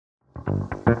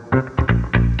Okay,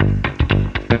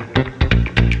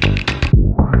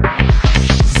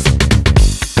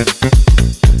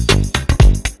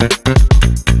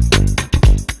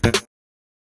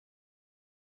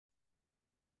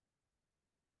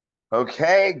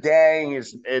 gang,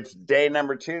 it's day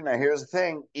number 2. Now, here's the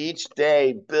thing. Each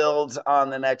day builds on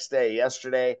the next day.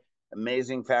 Yesterday,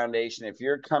 amazing foundation. If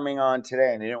you're coming on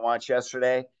today and you didn't watch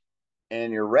yesterday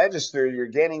and you're registered, you're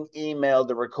getting emailed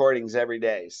the recordings every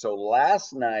day. So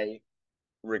last night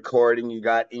recording, you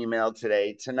got emailed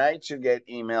today. Tonight, you get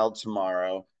emailed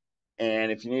tomorrow. And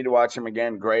if you need to watch them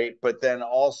again, great. But then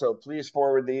also, please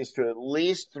forward these to at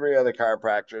least 3 other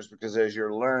chiropractors, because as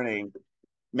you're learning,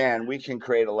 man, we can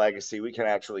create a legacy. We can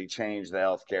actually change the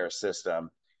healthcare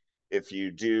system if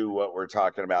you do what we're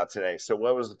talking about today. So,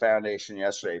 what was the foundation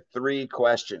yesterday? 3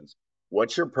 questions.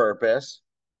 What's your purpose?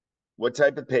 What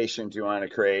type of patient do you want to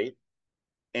create?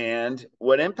 And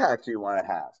what impact do you want to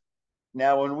have?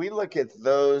 Now, when we look at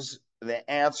the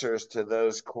answers to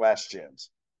those questions,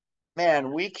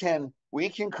 man, we can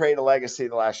create a legacy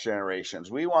of the last generations.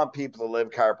 We want people to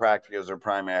live chiropractic as their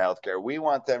primary healthcare. We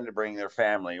want them to bring their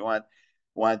family. We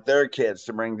want their kids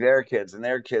to bring their kids and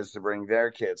their kids to bring their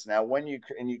kids. Now, when you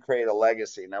create a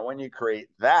legacy, now when you create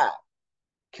that,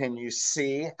 can you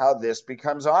see how this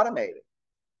becomes automated?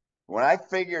 When I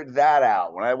figured that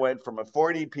out, when I went from a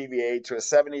 40 PVA to a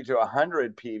 70 to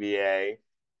 100 PVA,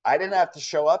 I didn't have to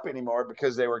show up anymore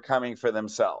because they were coming for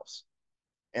themselves.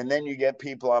 And then you get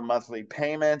people on monthly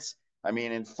payments. I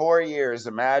mean, in 4 years,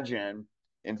 imagine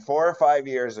in 4 or 5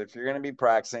 years, if you're going to be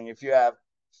practicing, if you have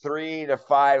 300 to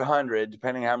 500,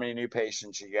 depending how many new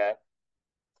patients you get,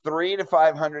 300 to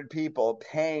 500 people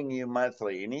paying you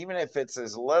monthly. And even if it's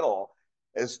as little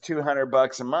as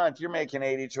 $200 a month, you're making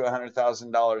 $80,000 to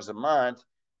 $100,000 a month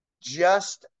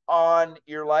just on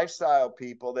your lifestyle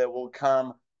people that will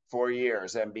come for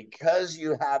years. And because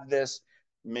you have this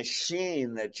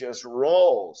machine that just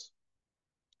rolls,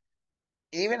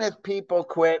 even if people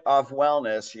quit off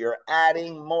wellness, you're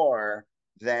adding more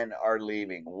than are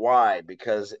leaving. Why?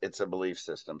 Because it's a belief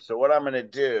system. So what I'm going to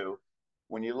do,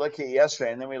 when you look at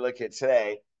yesterday and then we look at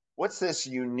today, what's this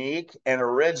unique and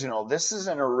original? This is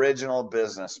an original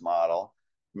business model,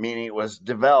 meaning it was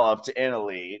developed in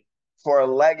Elite for a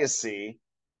legacy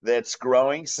that's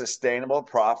growing, sustainable,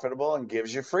 profitable, and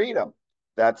gives you freedom.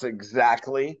 That's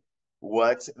exactly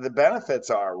what the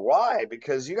benefits are. Why?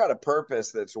 Because you got a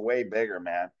purpose that's way bigger,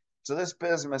 man. So this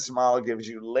business model gives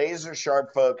you laser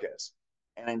sharp focus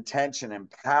and intention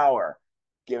and power,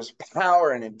 gives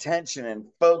power and intention and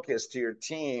focus to your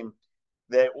team,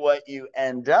 that what you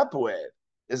end up with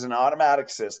is an automatic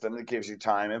system that gives you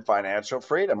time and financial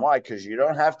freedom. Why? Because you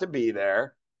don't have to be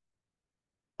there.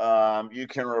 You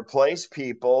can replace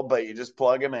people, but you just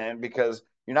plug them in, because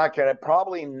you're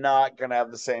probably not gonna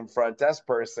have the same front desk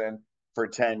person for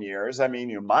 10 years. I mean,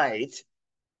 you might,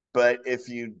 but if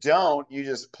you don't, you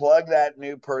just plug that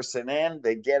new person in,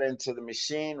 they get into the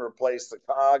machine, replace the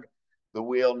cog, the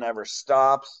wheel never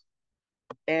stops.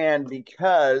 And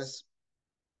because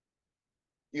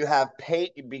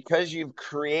because you've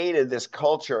created this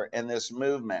culture and this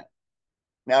movement.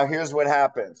 Now, here's what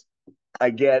happens. I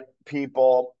get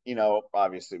people,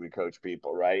 obviously we coach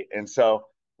people, right? And so,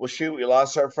 well, shoot, we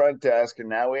lost our front desk and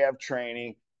now we have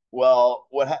training. Well,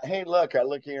 hey, look, I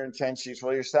look at your intent sheets.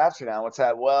 Well, your stats are down. What's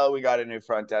that? Well, we got a new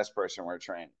front desk person we're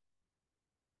training.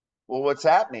 Well, what's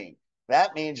that mean?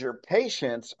 That means your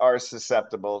patients are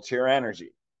susceptible to your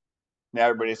energy. Now,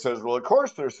 everybody says, well, of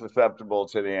course they're susceptible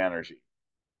to the energy.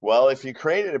 Well, if you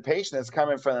created a patient that's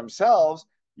coming for themselves,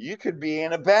 you could be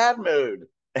in a bad mood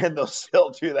and they'll still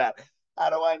do that.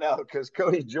 How do I know? Because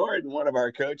Cody Jordan, one of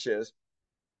our coaches,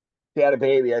 he had a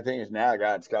baby. I think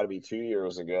it's got to be 2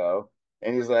 years ago.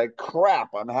 And he's like, crap,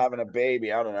 I'm having a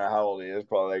baby. I don't know how old he is,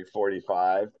 probably like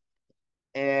 45.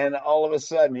 And all of a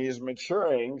sudden he's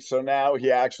maturing. So now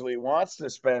he actually wants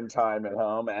to spend time at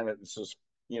home. And it's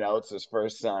his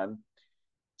first son.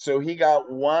 So he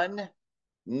got one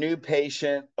new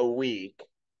patient a week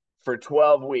for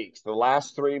 12 weeks, the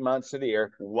last 3 months of the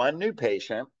year, one new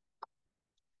patient.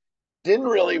 Didn't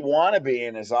really want to be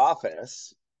in his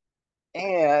office.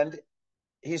 And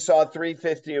he saw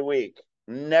 350 a week,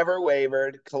 never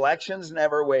wavered. Collections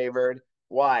never wavered.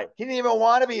 Why? He didn't even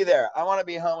want to be there. I want to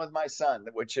be home with my son,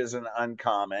 which isn't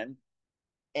uncommon.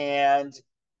 And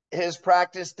his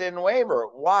practice didn't waver.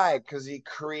 Why? Because he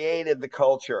created the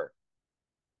culture.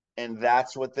 And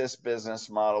that's what this business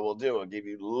model will do. It'll give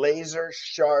you laser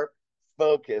sharp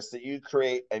focus, that you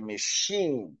create a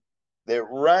machine that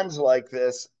runs like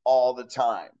this all the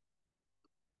time.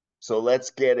 So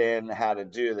let's get in how to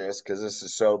do this, because this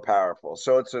is so powerful.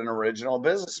 So it's an original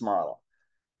business model.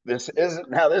 This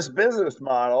business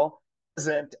model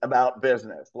isn't about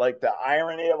business. Like the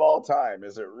irony of all time,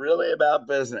 is it really about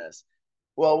business?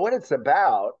 Well, what it's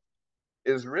about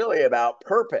is really about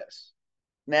purpose.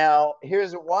 Now,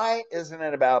 here's why isn't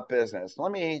it about business?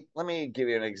 Let me give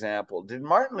you an example. Did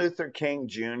Martin Luther King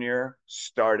Jr.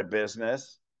 start a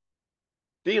business?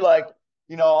 Be like,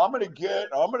 I'm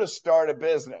gonna start a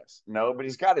business. No, but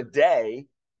he's got a day.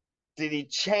 Did he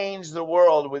change the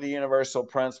world with the universal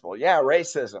principle? Yeah,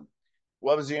 racism.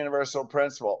 What was the universal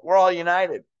principle? We're all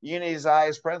united. Unity is the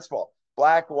highest principle.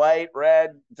 Black, white,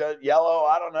 red, yellow,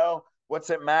 I don't know. What's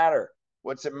it matter?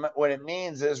 What it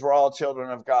means is we're all children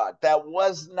of God. That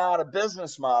was not a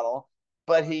business model,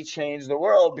 but he changed the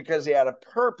world because he had a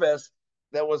purpose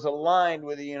that was aligned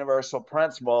with the universal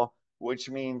principle, which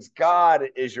means God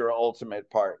is your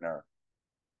ultimate partner.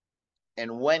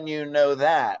 And when you know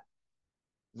that,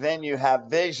 then you have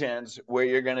visions where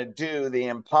you're going to do the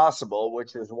impossible,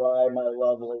 which is why my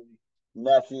lovely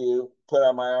nephew put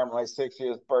on my arm my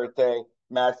 60th birthday,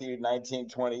 Matthew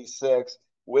 19:26.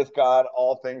 With God,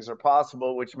 all things are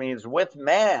possible, which means with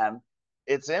man,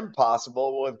 it's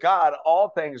impossible. With God, all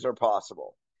things are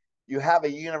possible. You have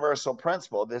a universal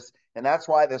principle. And that's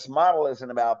why this model isn't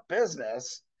about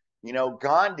business.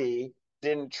 Gandhi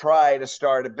didn't try to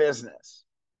start a business,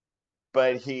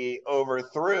 but he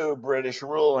overthrew British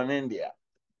rule in India.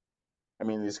 I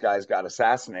mean, these guys got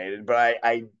assassinated, but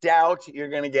I doubt you're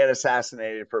going to get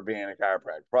assassinated for being a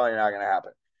chiropractor. Probably not going to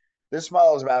happen. This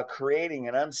model is about creating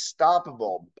an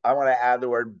unstoppable, I want to add the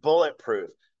word bulletproof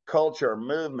culture,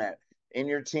 movement in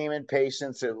your team and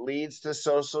patients that leads to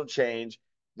social change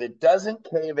that doesn't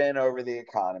cave in over the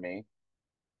economy.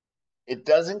 It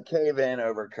doesn't cave in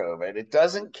over COVID. It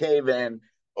doesn't cave in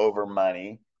over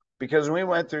money. Because when we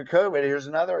went through COVID, here's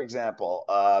another example.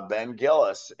 Ben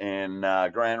Gillis in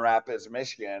Grand Rapids,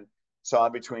 Michigan, saw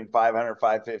between 500,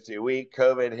 550 a week.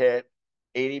 COVID hit.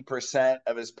 80%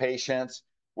 of his patients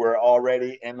were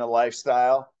already in the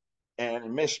lifestyle. And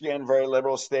in Michigan, very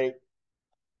liberal state,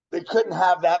 they couldn't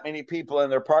have that many people in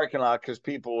their parking lot because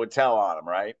people would tell on them,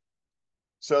 right?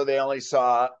 So they only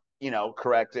saw,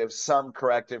 some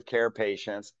corrective care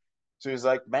patients. So he's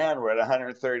like, man, we're at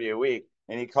 130 a week.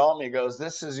 And he called me, he goes,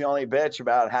 this is the only bitch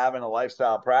about having a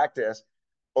lifestyle practice.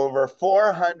 Over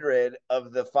 400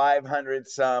 of the 500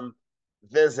 some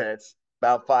visits,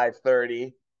 about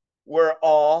 530, were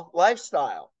all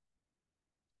lifestyle.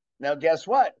 Now, guess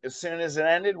what? As soon as it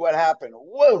ended, what happened?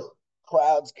 Whoa,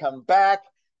 crowds come back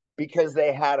because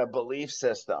they had a belief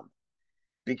system,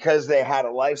 because they had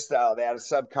a lifestyle, they had a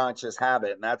subconscious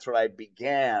habit. And that's what I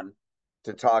began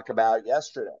to talk about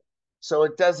yesterday. So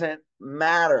it doesn't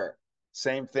matter.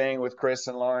 Same thing with Chris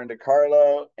and Lauren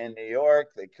DiCarlo in New York.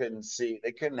 They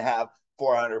couldn't have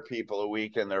 400 people a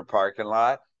week in their parking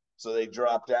lot. So they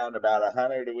dropped down to about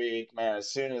 100 a week. Man,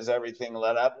 as soon as everything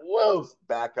let up, whoa,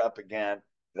 back up again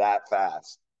that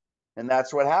fast. And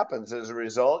that's what happens. As a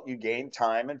result, you gain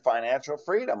time and financial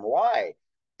freedom. Why?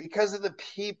 Because of the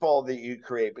people that you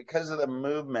create, because of the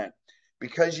movement,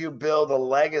 because you build a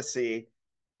legacy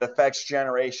that affects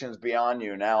generations beyond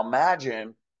you. Now,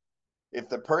 imagine if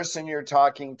the person you're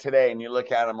talking today and you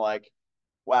look at them like,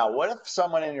 wow, what if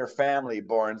someone in your family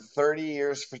born 30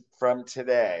 years from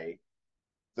today,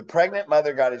 the pregnant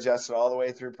mother got adjusted all the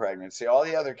way through pregnancy, all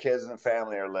the other kids in the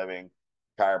family are living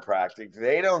chiropractic,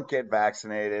 they don't get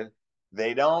vaccinated,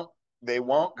 they don't they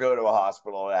won't go to a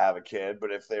hospital to have a kid,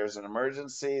 but if there's an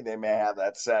emergency, they may have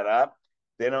that set up.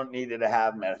 They don't need to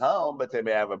have them at home, but they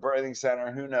may have a birthing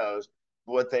center, who knows.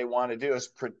 What they want to do is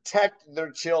protect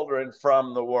their children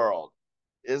from the world.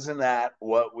 Isn't that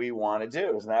what we want to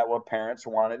do? Isn't that what parents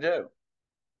want to do?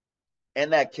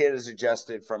 And that kid is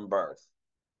adjusted from birth.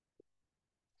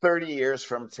 30 years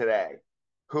from today,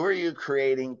 who are you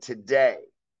creating today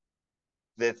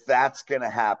that's going to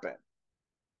happen?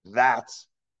 That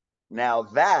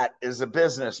is a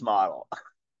business model.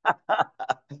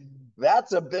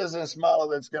 That's a business model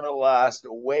that's going to last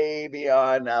way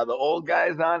beyond. Now, the old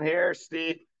guys on here,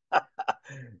 Steve,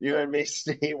 you and me,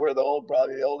 Steve, we're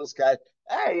probably the oldest guys.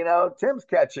 Hey, Tim's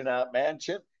catching up, man.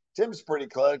 Tim's pretty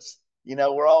close.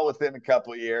 We're all within a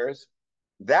couple of years.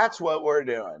 That's what we're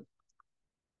doing.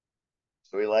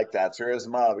 So we like that. So here's the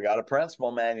model. We got a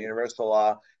principle, man, universal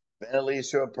law. Then it leads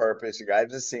to a purpose. You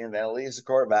guys have seen. Then it leads to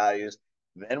core values.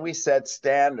 Then we set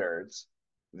standards.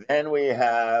 Then we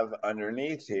have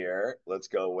underneath here, let's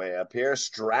go way up here,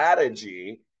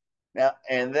 strategy. Now,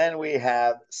 and then we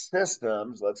have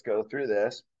systems. Let's go through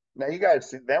this. Now, you guys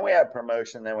see, then we have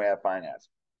promotion, then we have finance.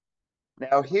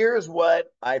 Now, here's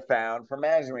what I found for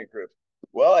management groups.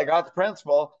 Well, I got the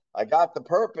principle, I got the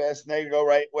purpose. Now you go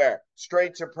right where?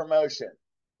 Straight to promotion.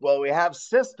 Well, we have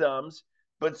systems,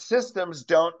 but systems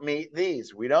don't meet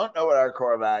these. We don't know what our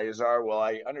core values are. Well,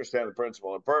 I understand the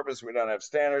principle and purpose. We don't have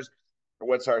standards.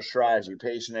 What's our strategy?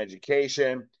 Patient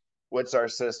education. What's our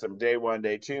system? Day one,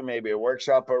 day two, maybe a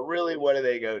workshop, but really, what do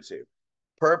they go to?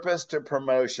 Purpose to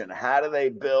promotion. How do they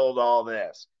build all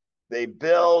this? They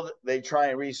try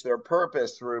and reach their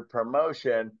purpose through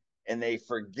promotion, and they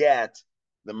forget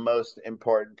the most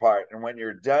important part. And when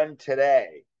you're done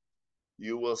today,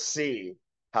 you will see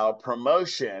how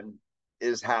promotion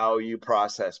is how you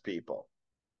process people.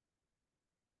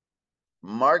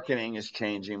 Marketing is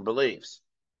changing beliefs.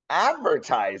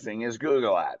 Advertising is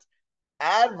Google ads.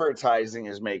 Advertising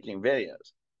is making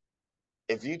videos.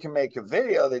 If you can make a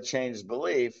video that changes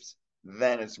beliefs,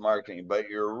 then it's marketing. But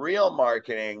your real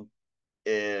marketing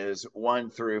is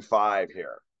 1 through 5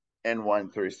 here and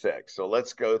 1 through 6. So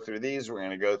let's go through these. We're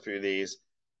going to go through these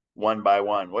one by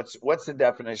one. What's the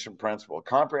definition principle?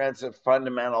 Comprehensive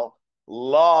fundamental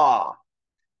law.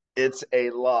 It's a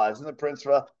law. Isn't the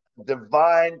principle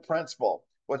divine principle?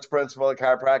 What's the principle of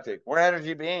chiropractic? We're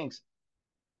energy beings,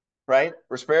 right?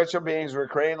 We're spiritual beings. We're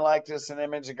creating likeness and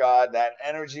image of God. That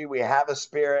energy, we have a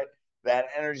spirit. That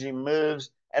energy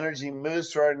moves. Energy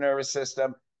moves through our nervous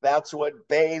system. That's what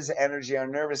Bayes energy, our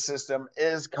nervous system,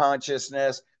 is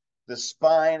consciousness. The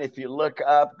spine, if you look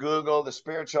up, Google, the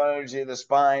spiritual energy of the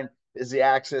spine is the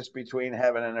axis between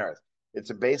heaven and earth. It's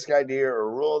a basic idea or a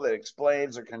rule that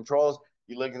explains or controls.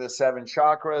 You look at the 7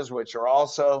 chakras, which are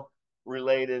also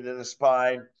related to the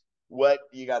spine. What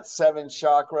you got 7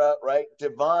 chakra, right?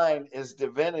 Divine is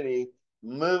divinity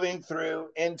moving through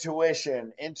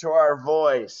intuition, into our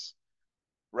voice,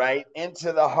 right?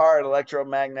 Into the heart,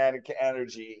 electromagnetic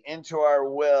energy, into our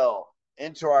will,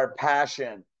 into our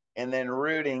passion, and then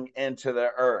rooting into the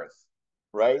earth,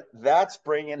 right? That's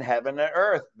bringing heaven to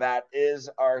earth. That is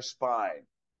our spine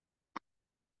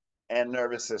and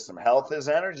nervous system. Health is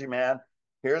energy, man.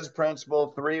 Here's a principle,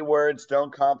 3 words,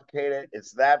 don't complicate it.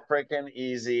 It's that freaking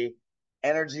easy.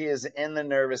 Energy is in the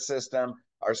nervous system.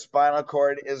 Our spinal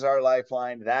cord is our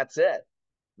lifeline. That's it.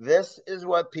 This is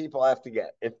what people have to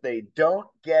get. If they don't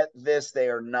get this, they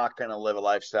are not going to live a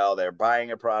lifestyle. They're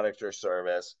buying a product or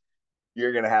service.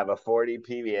 You're going to have a 40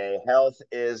 PVA. Health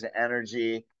is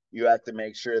energy. You have to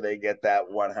make sure they get that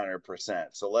 100%.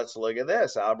 So let's look at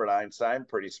this. Albert Einstein,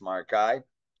 pretty smart guy.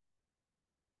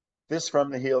 This from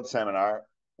the Healed Seminar.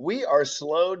 We are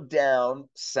slowed down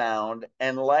sound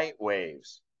and light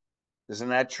waves. Isn't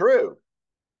that true?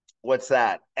 What's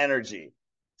that? Energy,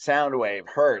 sound wave,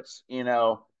 hertz.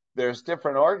 There's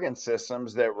different organ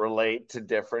systems that relate to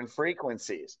different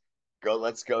frequencies.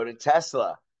 Let's go to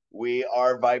Tesla. We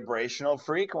are vibrational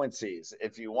frequencies.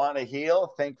 If you want to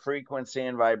heal, think frequency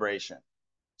and vibration.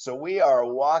 So we are a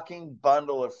walking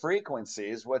bundle of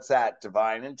frequencies. What's that?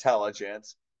 Divine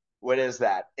intelligence. What is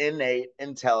that? Innate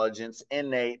intelligence,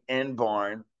 innate,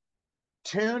 inborn,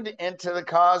 tuned into the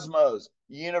cosmos,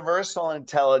 universal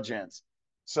intelligence.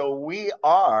 So we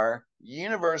are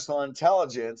universal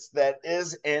intelligence that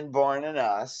is inborn in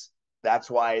us. That's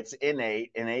why it's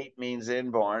innate. Innate means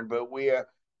inborn, but we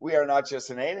are not just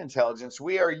innate intelligence.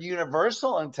 We are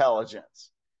universal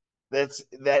intelligence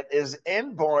that is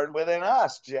inborn within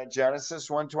us. Genesis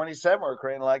 1:27, we're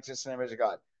creating likeness and image of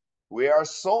God. We are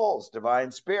souls,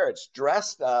 divine spirits,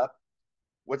 dressed up.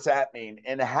 What's that mean?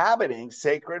 Inhabiting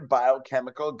sacred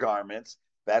biochemical garments.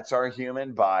 That's our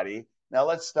human body. Now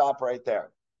let's stop right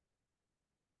there.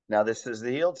 Now, this is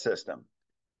the healed system.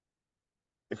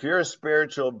 If you're a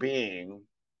spiritual being,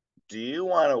 do you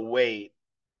want to wait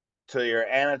till your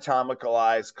anatomical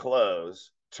eyes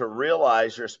close to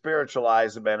realize your spiritual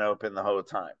eyes have been open the whole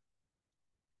time?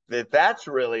 That's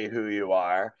really who you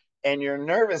are. And your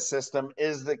nervous system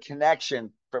is the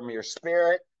connection from your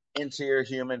spirit into your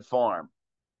human form.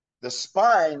 The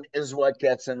spine is what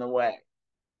gets in the way,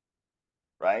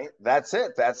 right? That's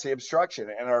it. That's the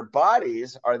obstruction. And our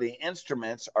bodies are the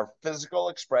instruments, our physical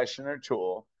expression or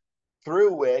tool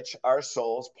through which our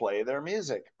souls play their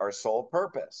music, our soul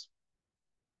purpose.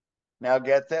 Now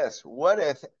get this. What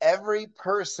if every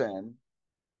person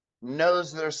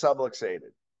knows they're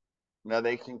subluxated? Now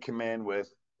they can come in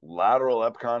with lateral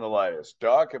epicondylitis.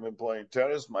 Doc, I've been playing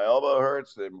tennis. My elbow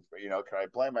hurts. Can I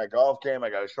play my golf game? I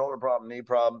got a shoulder problem, knee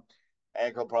problem,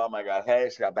 ankle problem. I got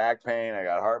headaches, got back pain. I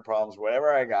got heart problems,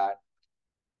 whatever I got.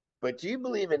 But do you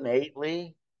believe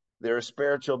innately they're a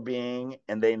spiritual being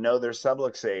and they know they're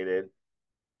subluxated?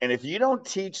 And if you don't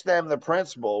teach them the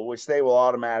principle, which they will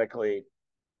automatically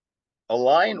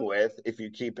align with if you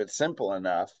keep it simple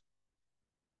enough,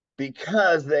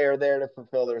 because they are there to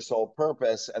fulfill their soul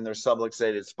purpose and their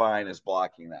subluxated spine is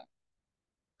blocking that.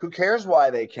 Who cares why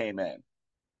they came in?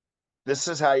 This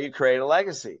is how you create a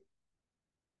legacy,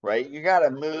 right? You got to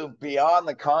move beyond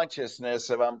the consciousness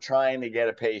of I'm trying to get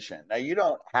a patient. Now, you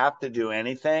don't have to do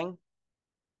anything,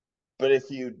 but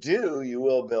if you do, you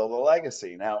will build a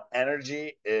legacy. Now,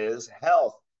 energy is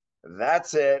health.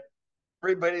 That's it.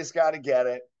 Everybody's got to get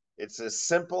it. It's as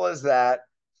simple as that.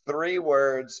 3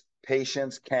 words,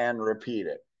 patients can repeat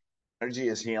it. Energy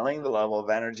is healing. The level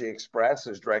of energy expressed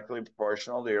is directly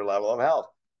proportional to your level of health,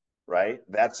 right?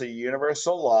 That's a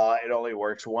universal law. It only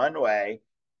works one way.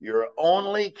 Your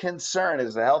only concern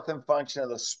is the health and function of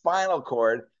the spinal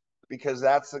cord because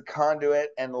that's the conduit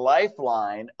and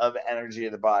lifeline of energy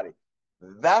of the body.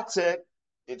 That's it.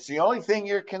 It's the only thing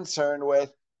you're concerned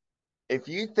with. If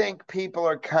you think people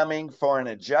are coming for an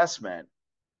adjustment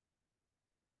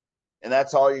and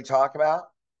that's all you talk about,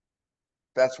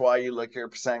 that's why you look at your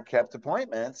percent kept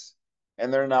appointments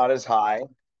and they're not as high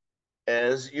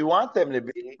as you want them to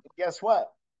be. Guess what?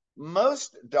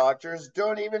 Most doctors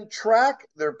don't even track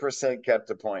their percent kept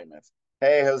appointments.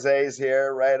 Hey, Jose's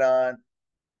here, right on.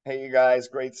 Hey, you guys,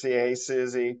 great to see you. Hey,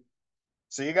 Susie.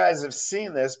 So you guys have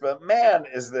seen this, but man,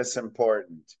 is this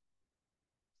important.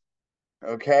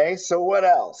 Okay, so what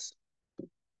else?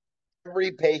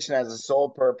 Every patient has a sole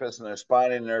purpose, and their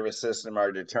spine and nervous system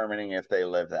are determining if they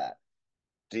live that.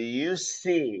 Do you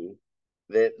see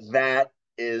that that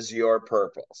is your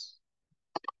purpose?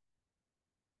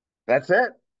 That's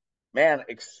it. Man,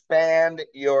 expand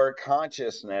your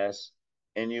consciousness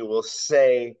and you will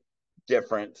say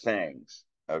different things.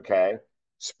 Okay.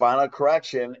 Spinal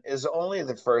correction is only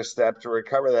the first step to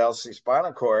recover the healthy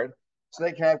spinal cord so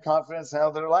they can have confidence in health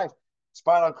of their life.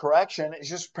 Spinal correction is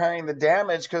just repairing the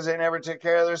damage because they never took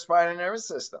care of their spine and nervous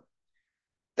system.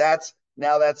 That's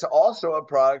also a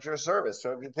product or service.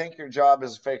 So if you think your job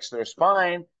is to fix their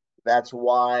spine, that's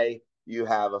why you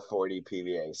have a 40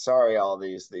 PVA. Sorry, all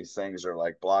these things are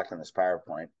like blocking this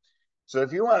PowerPoint. So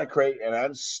if you want to create an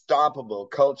unstoppable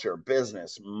culture,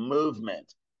 business,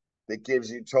 movement that gives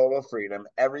you total freedom,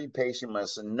 every patient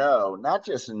must know, not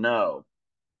just know,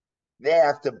 they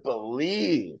have to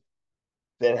believe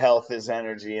that health is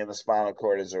energy and the spinal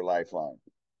cord is their lifeline.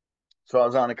 So I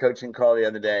was on a coaching call the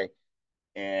other day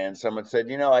and someone said,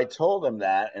 I told them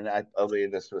that, and I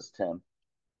believe this was Tim,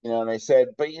 and they said,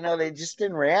 but they just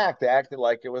didn't react. They acted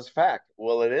like it was fact.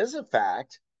 Well, it is a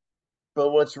fact,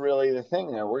 but what's really the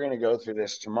thing there? We're going to go through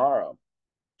this tomorrow.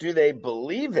 Do they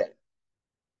believe it?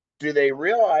 Do they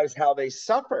realize how they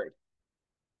suffered?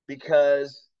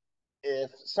 Because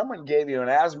if someone gave you an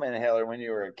asthma inhaler when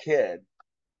you were a kid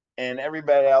and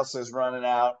everybody else is running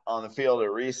out on the field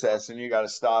at recess and you got to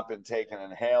stop and take an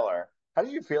inhaler, how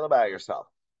do you feel about yourself?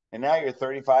 And now you're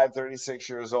 35, 36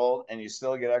 years old and you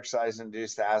still get exercise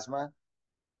induced asthma.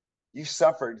 You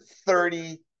suffered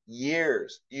 30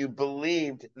 years. You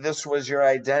believed this was your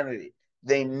identity.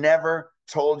 They never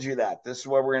told you that. This is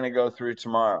what we're going to go through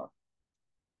tomorrow.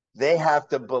 They have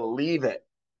to believe it,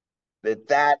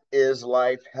 that is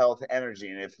life, health, energy.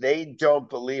 And if they don't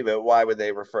believe it, why would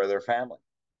they refer their family?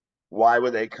 Why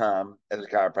would they come as a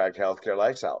chiropractic healthcare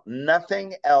lifestyle?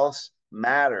 Nothing else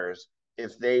matters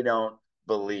if they don't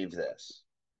believe this.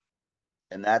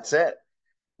 And that's it.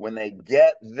 When they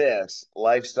get this,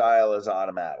 lifestyle is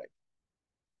automatic.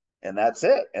 And that's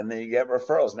it. And then you get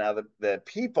referrals. Now, the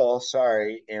people,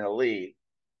 in Elite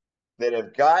that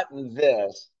have gotten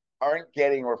this aren't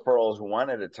getting referrals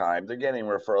one at a time. They're getting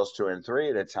referrals 2 and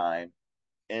 3 at a time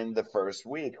in the first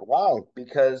week. Why?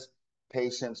 Because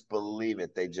patients believe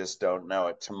it. They just don't know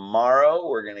it. Tomorrow,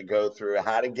 we're going to go through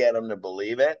how to get them to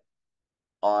believe it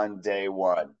on day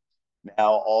 1.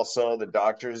 Now, also, the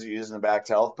doctors using the Back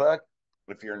to Health book.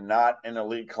 If you're not an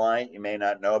Elite client, you may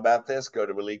not know about this. Go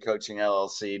to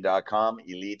elitecoachingllc.com,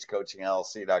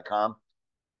 elitecoachingllc.com.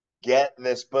 Get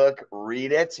this book,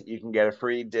 read it. You can get a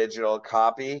free digital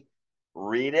copy.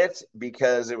 Read it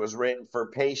because it was written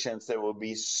for patients that will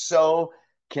be so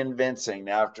convincing.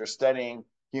 Now, after studying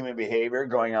human behavior,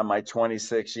 going on my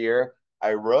 26th year,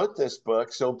 I wrote this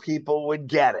book so people would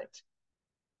get it.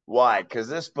 Why? Because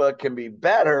this book can be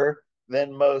better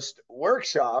than most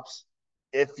workshops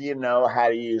if you know how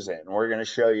to use it. And we're going to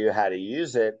show you how to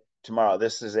use it tomorrow.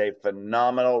 This is a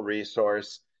phenomenal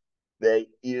resource that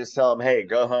you just tell them, hey,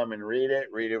 go home and read it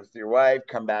with your wife,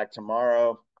 come back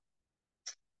tomorrow.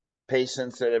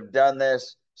 Patients that have done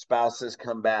this, spouses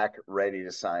come back ready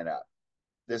to sign up.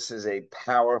 This is a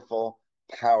powerful,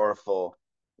 powerful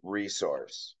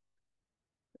resource.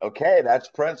 Okay, that's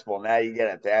principle. Now you get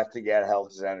it. They have to get health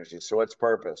as energy. So what's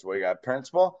purpose? We got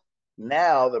principle.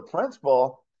 Now the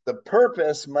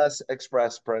purpose must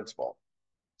express principle.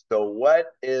 So what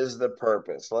is the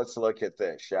purpose? Let's look at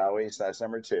this, shall we? So that's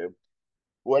number 2.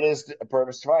 What is a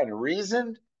purpose defined?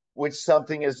 Reasoned which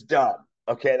something is done.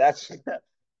 Okay, that's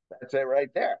it right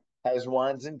there. Has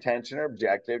one's intention or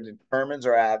objective, determines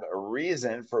or have a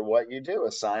reason for what you do,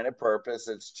 assign a purpose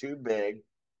that's too big,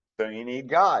 so you need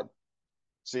God.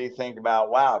 So you think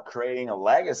about, wow, creating a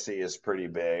legacy is pretty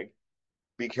big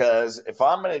because if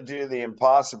I'm going to do the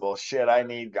impossible, shit, I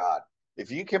need God. If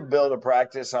you can build a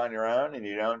practice on your own and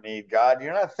you don't need God,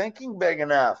 you're not thinking big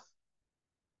enough.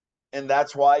 And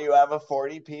that's why you have a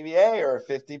 40 PVA or a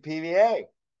 50 PVA.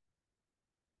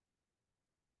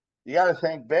 You got to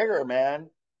think bigger, man.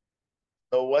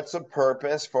 So, what's the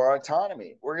purpose for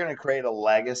autonomy? We're going to create a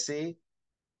legacy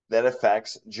that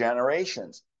affects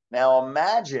generations. Now,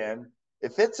 imagine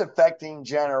if it's affecting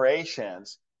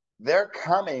generations, they're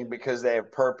coming because they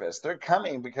have purpose. They're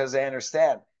coming because they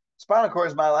understand spinal cord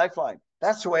is my lifeline.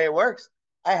 That's the way it works.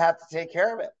 I have to take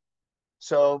care of it.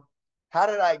 So, how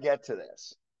did I get to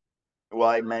this? Well,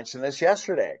 I mentioned this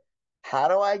yesterday. How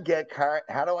do I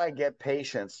get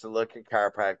patients to look at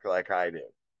chiropractic like I do?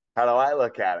 How do I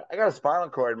look at it? I got a spinal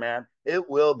cord, man. It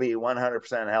will be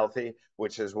 100% healthy,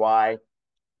 which is why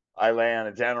I lay on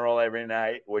a dental roll every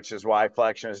night, which is why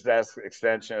flexion is death,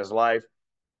 extension is life,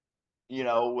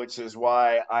 which is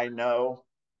why I know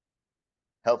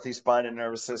healthy spine and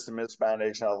nervous system is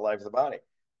foundation of the life of the body.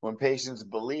 When patients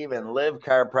believe and live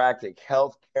chiropractic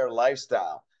health care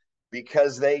lifestyle,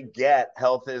 because they get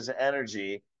health is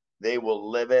energy, they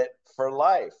will live it for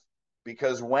life.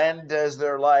 Because when does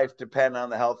their life depend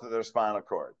on the health of their spinal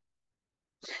cord?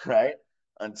 Right?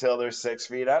 Until they're 6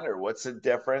 feet under. What's the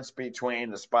difference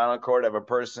between the spinal cord of a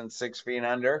person 6 feet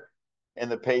under and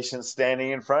the patient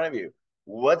standing in front of you?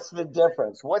 What's the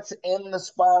difference? What's in the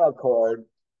spinal cord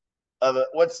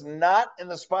what's not in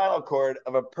the spinal cord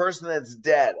of a person that's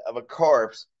dead, of a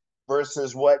corpse,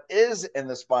 versus what is in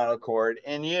the spinal cord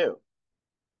in you?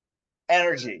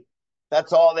 Energy.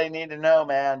 That's all they need to know,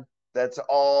 man. That's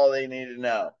all they need to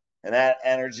know. And that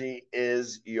energy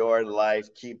is your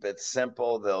life. Keep it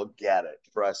simple. They'll get it.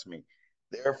 Trust me.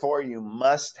 Therefore, you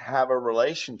must have a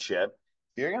relationship.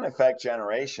 If you're going to affect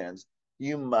generations,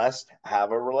 you must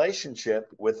have a relationship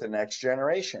with the next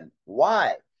generation.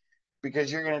 Why?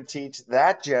 Because you're going to teach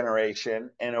that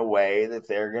generation in a way that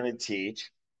they're going to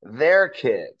teach their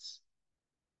kids.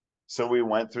 So we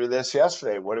went through this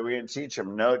yesterday. What are we going to teach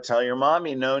them? No, tell your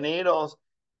mommy no needles.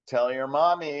 Tell your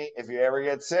mommy if you ever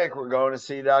get sick, we're going to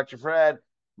see Dr. Fred.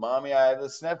 Mommy, I have the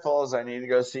sniffles. I need to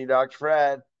go see Dr.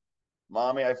 Fred.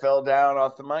 Mommy, I fell down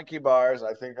off the monkey bars.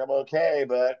 I think I'm okay,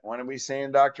 but when are we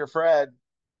seeing Dr. Fred?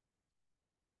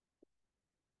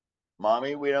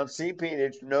 Mommy, we don't see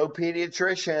no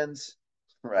pediatricians,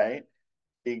 right?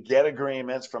 You get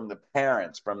agreements from the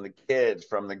parents, from the kids,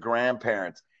 from the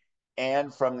grandparents,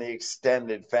 and from the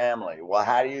extended family. Well,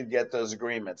 how do you get those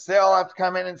agreements? They all have to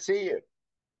come in and see you.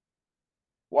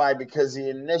 Why? Because the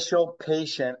initial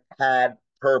patient had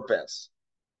purpose.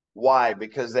 Why?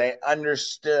 Because they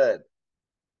understood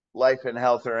life and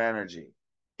health or energy,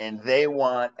 and they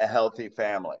want a healthy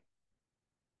family.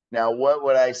 Now, what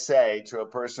would I say to a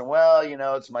person? Well,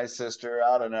 it's my sister.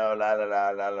 I don't know. La la la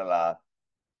la la la.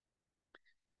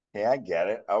 Yeah, I get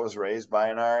it. I was raised by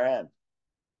an RN.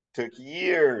 Took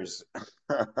years.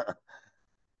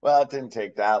 Well, it didn't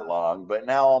take that long, but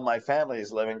now all my family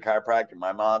is living chiropractic.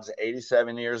 My mom's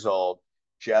 87 years old.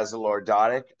 She has a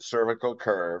lordotic cervical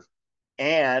curve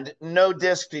and no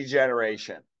disc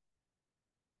degeneration.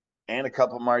 And a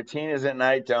couple martinis at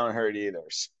night don't hurt either.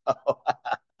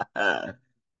 So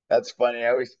that's funny.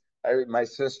 My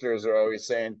sisters are always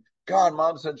saying, God,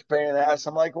 mom's such a pain in the ass.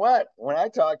 I'm like, what? When I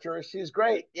talk to her, she's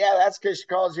great. Yeah, that's because she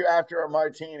calls you after a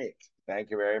martini.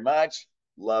 Thank you very much.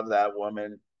 Love that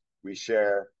woman. We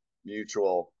share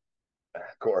mutual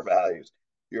core values.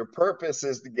 Your purpose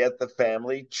is to get the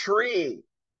family tree,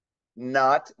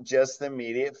 not just the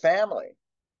immediate family.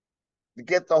 To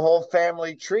get the whole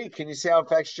family tree. Can you see how it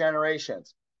affects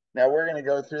generations? Now we're going to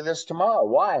go through this tomorrow.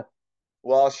 Why?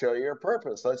 Well, I'll show you your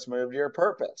purpose. Let's move to your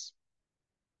purpose.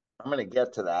 I'm going to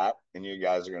get to that, and you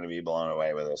guys are going to be blown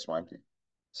away with this one.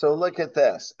 So look at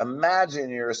this.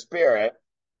 Imagine you're a spirit.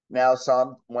 Now,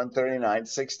 Psalm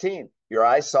 139:16. Your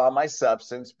eyes saw my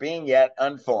substance being yet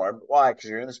unformed. Why? Because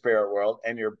you're in the spirit world.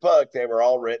 And your book, they were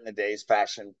all written the days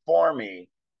fashioned for me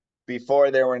before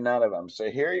there were none of them.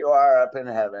 So here you are up in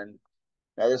heaven.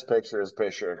 Now, this picture is a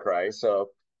picture of Christ. So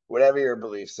whatever your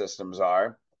belief systems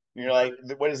are, you're like,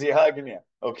 what is he hugging you?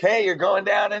 Okay, you're going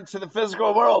down into the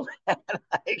physical world.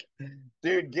 Like,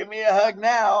 dude, give me a hug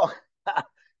now.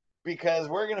 Because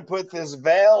we're going to put this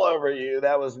veil over you.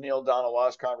 That was Neil Donald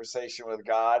Walsh's conversation with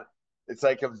God. It's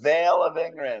like a veil of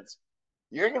ignorance.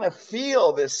 You're going to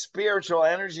feel this spiritual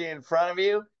energy in front of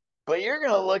you, But you're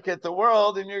going to look at the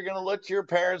world and you're going to look to your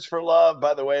parents for love.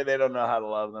 By the way, they don't know how to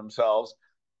love themselves.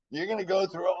 You're going to go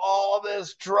through all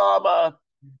this trauma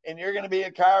and you're going to be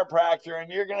a chiropractor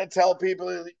and you're going to tell people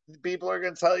are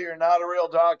going to tell you you're not a real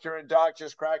doctor and doc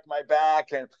just cracked my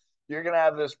back, and you're going to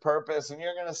have this purpose and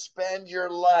you're going to spend your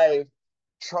life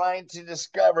trying to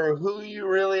discover who you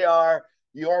really are,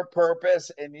 your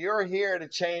purpose, and you're here to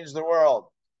change the world.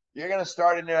 You're going to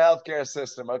start a new healthcare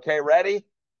system. Okay, ready?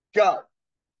 Go.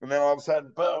 And then all of a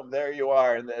sudden, boom, there you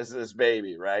are, and there's this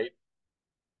baby, right?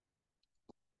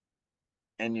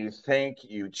 And you think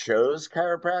you chose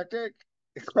chiropractic?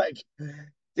 It's like,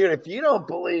 dude, if you don't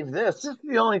believe this is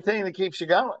the only thing that keeps you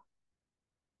going.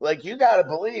 Like, you got to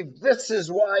believe this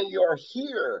is why you're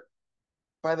here.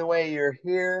 By the way, you're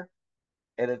here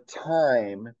at a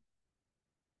time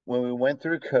when we went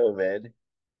through COVID.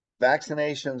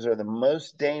 Vaccinations are the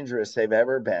most dangerous they've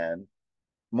ever been.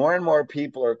 More and more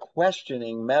people are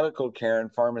questioning medical care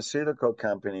and pharmaceutical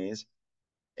companies,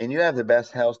 and you have the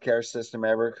best healthcare system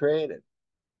ever created.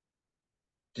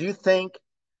 Do you think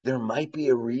there might be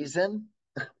a reason?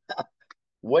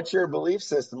 What's your belief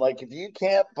system? Like, if you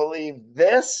can't believe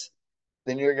this,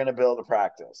 then you're going to build a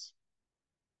practice.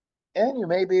 And you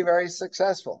may be very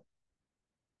successful.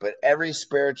 But every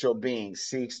spiritual being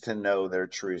seeks to know their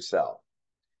true self.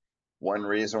 One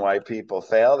reason why people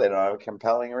fail, they don't have a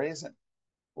compelling reason.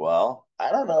 Well,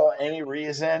 I don't know any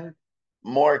reason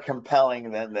more compelling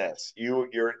than this.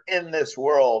 You're in this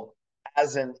world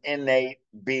as an innate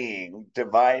being,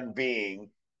 divine being,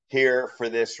 here for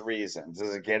this reason.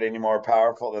 Does it get any more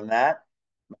powerful than that?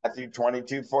 Matthew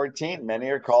 22:14. Many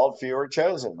are called, few are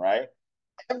chosen, right?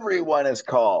 Everyone is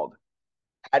called.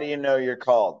 How do you know you're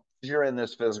called? You're in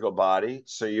this physical body,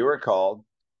 so you are called.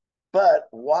 But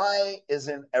why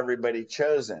isn't everybody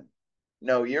chosen?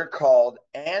 No, you're called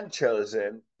and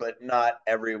chosen, but not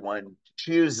everyone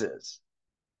chooses.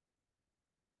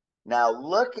 Now,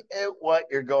 look at what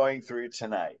you're going through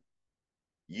tonight.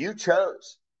 You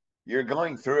chose. You're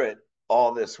going through it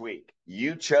all this week.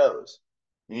 You chose.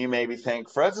 And you maybe think,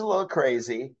 Fred's a little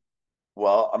crazy.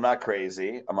 Well, I'm not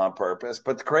crazy. I'm on purpose.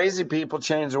 But the crazy people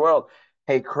change the world.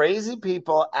 Hey, crazy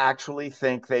people actually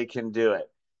think they can do it.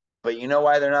 But you know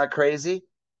why they're not crazy?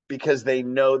 Because they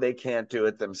know they can't do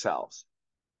it themselves.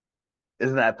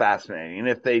 Isn't that fascinating? And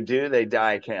if they do, they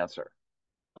die of cancer.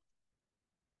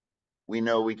 We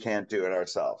know we can't do it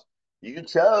ourselves. You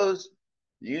chose.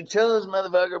 You chose,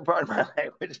 motherfucker. Pardon my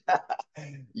language.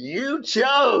 You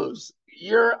chose.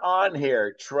 You're on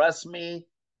here. Trust me,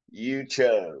 you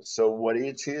chose. So, what are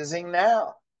you choosing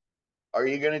now? Are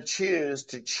you going to choose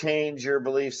to change your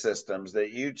belief systems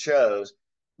that you chose?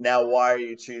 Now, why are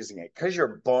you choosing it? Because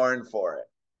you're born for it.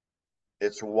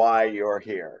 It's why you're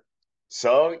here.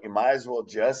 So you might as well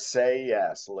just say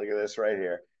yes. Look at this right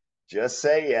here. Just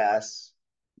say yes.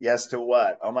 Yes to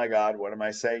what? Oh my God, what am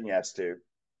I saying yes to?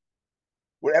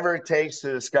 Whatever it takes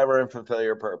to discover and fulfill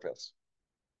your purpose.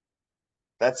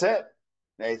 That's it.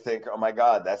 Now you think, oh my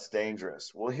God, that's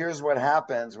dangerous. Well, here's what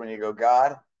happens when you go,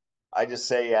 God, I just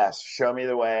say yes. Show me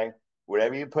the way.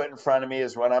 Whatever you put in front of me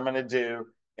is what I'm going to do.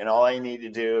 And all I need to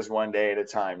do is one day at a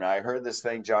time. Now, I heard this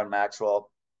thing, John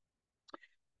Maxwell.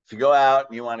 If you go out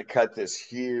and you want to cut this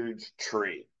huge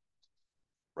tree,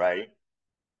 right?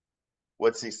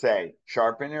 What's he say?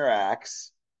 Sharpen your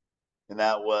axe. And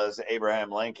that was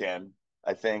Abraham Lincoln,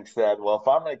 I think, said, well, if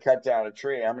I'm going to cut down a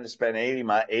tree, I'm going to spend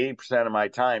 80% of my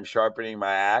time sharpening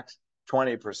my axe,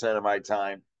 20% of my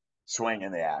time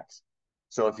swinging the axe.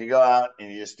 So if you go out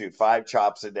and you just do 5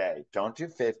 chops a day, don't do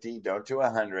 50, don't do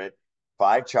 100,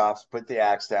 5 chops, put the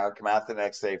axe down, come out the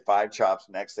next day, 5 chops,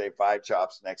 next day, 5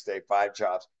 chops, next day, 5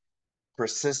 chops.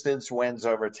 Persistence wins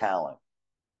over talent.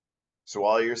 So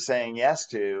all you're saying yes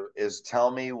to is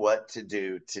tell me what to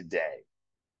do today.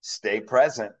 Stay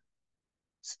present.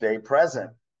 Stay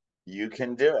present. You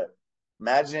can do it.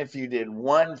 Imagine if you did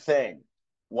one thing,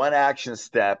 one action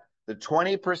step, the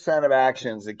 20% of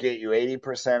actions that get you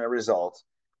 80% of results,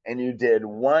 and you did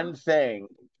one thing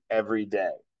every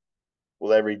day.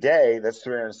 Well, every day, that's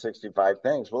 365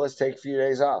 things. Well, let's take a few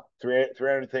days off,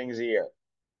 300 things a year.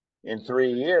 In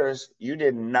 3 years, you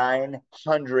did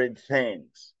 900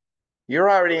 things. You're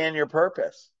already in your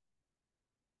purpose.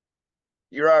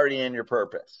 You're already in your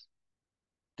purpose.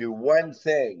 Do one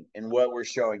thing in what we're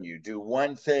showing you. Do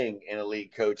one thing in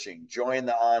elite coaching. Join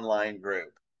the online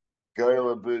group. Go to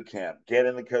a boot camp. Get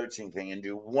in the coaching thing and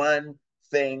do one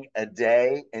thing a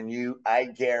day. And I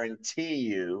guarantee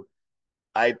you,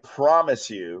 I promise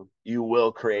you, you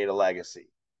will create a legacy.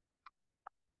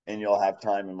 And you'll have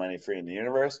time and money free in the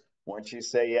universe. Once you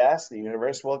say yes, the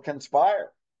universe will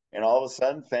conspire. And all of a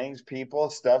sudden, things, people,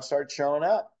 stuff start showing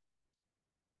up.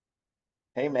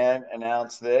 Hey man,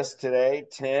 announce this today.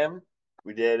 Tim,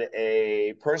 we did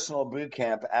a personal boot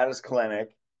camp at his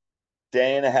clinic,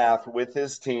 day and a half with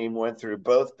his team, went through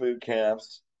both boot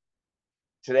camps.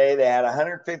 Today they had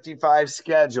 155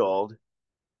 scheduled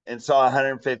and saw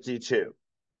 152.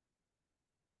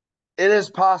 It is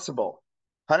possible.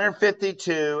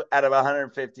 152 out of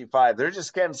 155. They're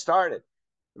just getting started.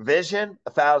 Vision,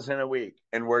 1,000 a week,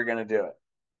 and we're going to do it.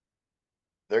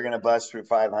 They're going to bust through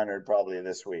 500 probably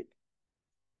this week.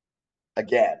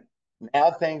 Again,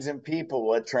 now things and people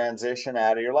will transition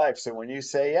out of your life. So when you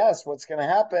say yes, what's going to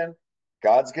happen?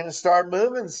 God's going to start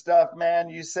moving stuff, man.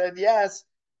 You said yes.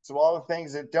 So all the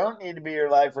things that don't need to be your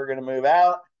life are going to move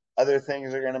out. Other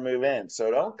things are going to move in. So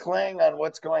don't cling on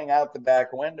what's going out the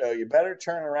back window. You better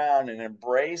turn around and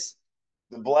embrace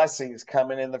the blessings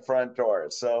coming in the front door.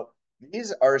 So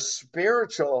these are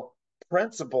spiritual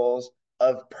principles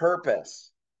of purpose.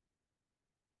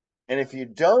 And if you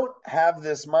don't have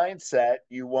this mindset,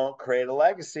 you won't create a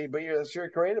legacy, but you're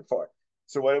created for it.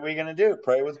 So what are we going to do?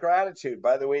 Pray with gratitude.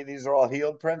 By the way, these are all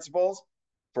healed principles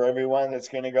for everyone that's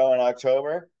going to go in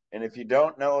October. And if you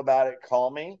don't know about it,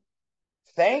 call me.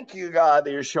 Thank you, God,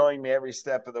 that you're showing me every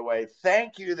step of the way.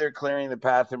 Thank you, they're clearing the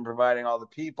path and providing all the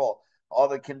people, all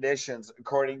the conditions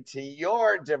according to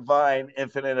your divine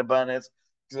infinite abundance.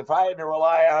 Because if I had to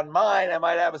rely on mine, I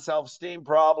might have a self-esteem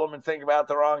problem and think about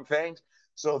the wrong things.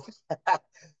 So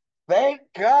thank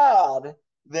God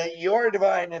that your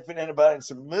divine infinite abundance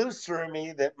moves through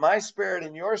me, that my spirit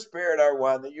and your spirit are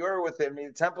one, that you're within me,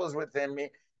 the temple is within me,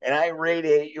 and I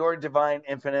radiate your divine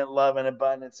infinite love and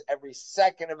abundance every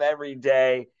second of every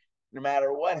day, no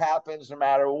matter what happens, no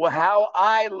matter how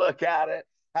I look at it,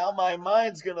 how my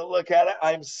mind's going to look at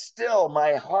it.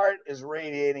 My heart is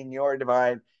radiating your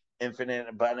divine infinite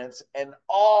abundance, and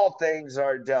all things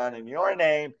are done in your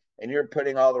name, and you're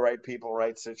putting all the right people,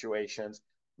 right situations.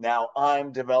 Now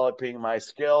I'm developing my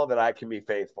skill that I can be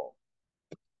faithful.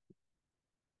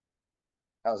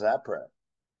 How's that prayer?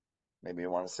 Maybe you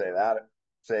want to say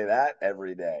that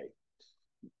every day.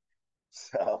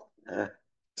 So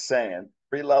saying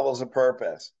 3 levels of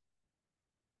purpose.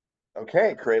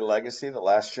 Okay, create a legacy that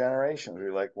lasts generations.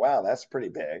 You're like, wow, that's pretty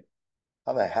big.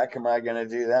 How the heck am I going to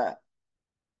do that?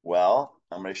 Well,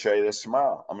 I'm going to show you this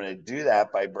tomorrow. I'm going to do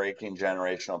that by breaking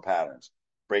generational patterns,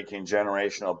 breaking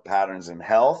generational patterns in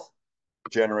health,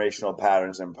 generational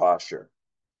patterns in posture.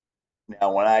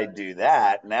 Now, when I do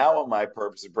that, now my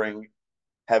purpose is bring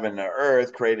heaven to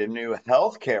earth, create a new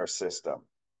healthcare system.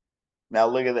 Now,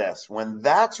 look at this. When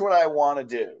that's what I want to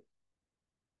do,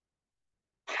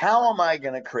 how am I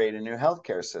going to create a new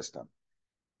healthcare system?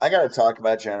 I got to talk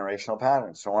about generational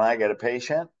patterns. So when I get a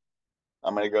patient,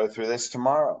 I'm going to go through this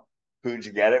tomorrow. Who'd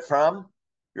you get it from?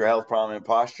 Your health problem and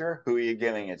posture. Who are you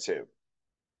giving it to?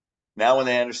 Now, when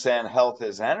they understand health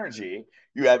is energy,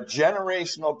 you have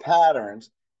generational patterns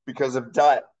because of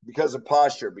diet, because of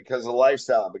posture, because of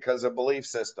lifestyle, because of belief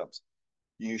systems.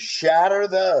 You shatter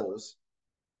those.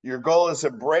 Your goal is to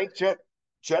break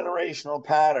generational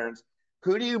patterns.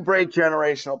 Who do you break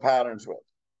generational patterns with?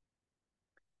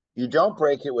 You don't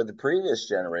break it with the previous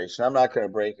generation. I'm not going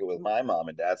to break it with my mom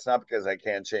and dad. It's not because I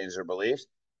can't change their beliefs,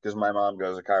 because my mom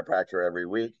goes to chiropractor every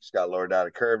week. She's got lower down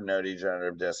curve, no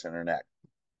degenerative disc in her neck.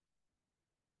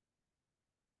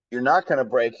 You're not going to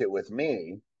break it with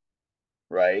me,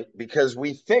 right? Because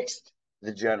we fixed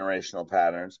the generational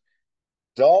patterns.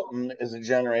 Dalton is a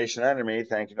generation under me.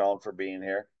 Thank you, Dalton, for being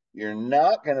here. You're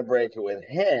not going to break it with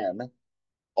him,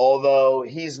 although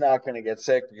he's not going to get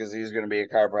sick because he's going to be a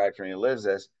chiropractor and he lives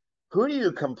this. Who do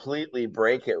you completely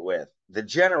break it with? The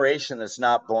generation that's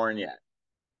not born yet.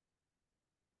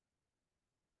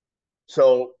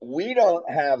 So we don't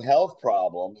have health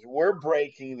problems. We're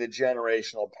breaking the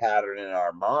generational pattern in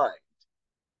our mind.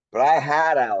 But I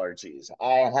had allergies.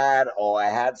 I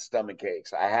had stomach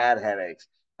aches. I had headaches.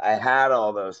 I had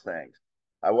all those things.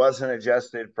 I wasn't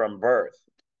adjusted from birth.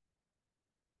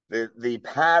 The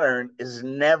pattern is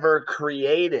never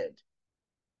created.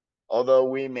 Although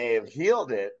we may have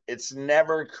healed it, it's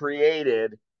never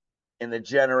created in the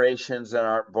generations that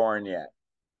aren't born yet.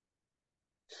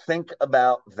 Think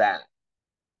about that.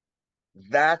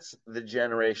 That's the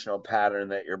generational pattern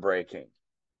that you're breaking.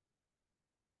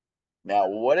 Now,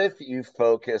 what if you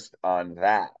focused on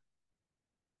that?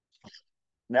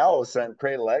 Now, all of a sudden,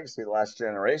 create a legacy, the last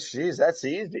generation. Geez, that's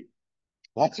easy.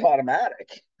 That's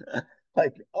automatic.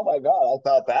 Like, oh my God, I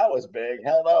thought that was big.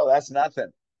 Hell no, that's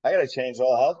nothing. I got to change the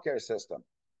whole healthcare system.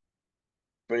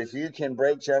 But if you can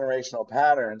break generational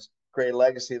patterns, create a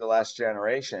legacy the last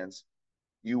generations,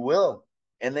 you will.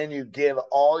 And then you give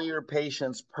all your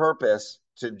patients purpose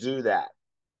to do that.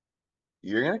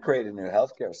 You're going to create a new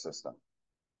healthcare system.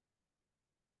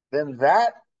 then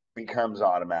that becomes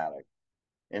automatic.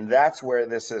 And that's where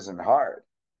this isn't hard.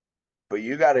 But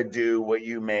you got to do what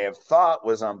you may have thought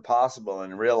was impossible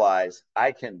and realize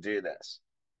I can do this.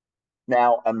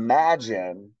 Now,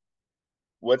 imagine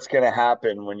what's going to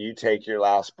happen when you take your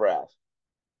last breath.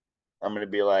 I'm going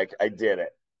to be like, I did it.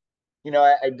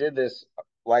 I did this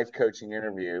life coaching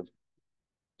interview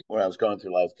when I was going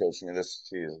through life coaching. And this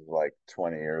is like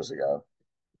 20 years ago.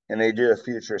 And they do a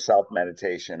future self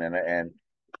meditation. And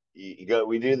you go,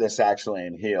 we do this actually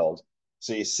in Healed.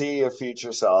 So you see your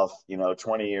future self,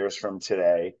 20 years from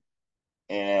today.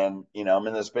 And, I'm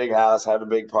in this big house, have a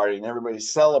big party, and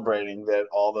everybody's celebrating that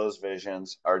all those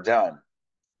visions are done.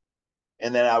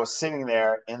 And then I was sitting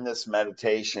there in this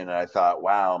meditation, and I thought,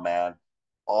 wow, man,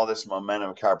 all this momentum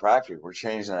of chiropractic, we're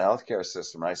changing the healthcare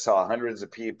system. And I saw hundreds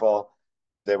of people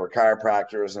that were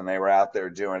chiropractors, and they were out there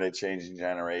doing it, changing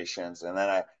generations. And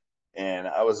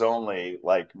I was only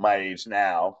like my age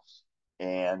now,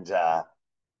 and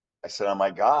I said, oh my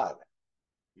God,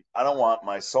 I don't want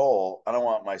my soul, I don't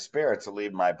want my spirit to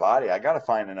leave my body. I got to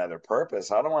find another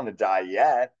purpose. I don't want to die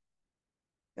yet.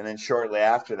 And then shortly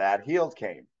after that, Healed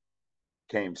came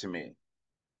to me.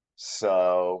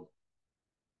 So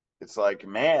it's like,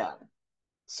 man,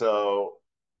 so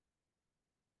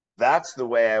that's the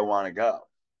way I want to go.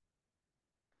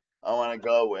 I want to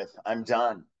go with, I'm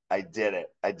done. I did it.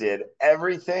 I did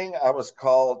everything I was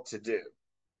called to do.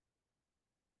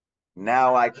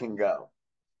 Now I can go.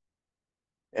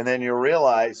 And then you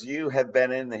realize you have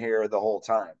been in here the whole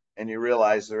time, and you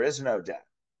realize there is no death.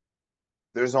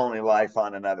 There's only life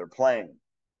on another plane.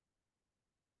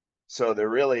 So there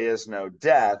really is no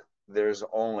death. There's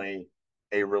only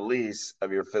a release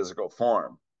of your physical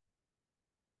form.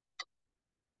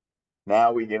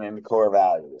 Now we get into core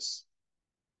values.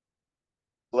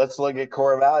 Let's look at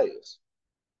core values,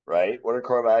 right? What are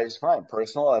core values? Fine.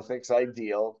 Personal ethics,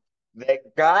 ideal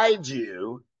that guide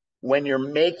you when you're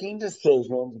making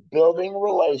decisions, building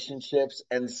relationships,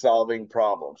 and solving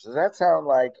problems. Does that sound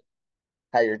like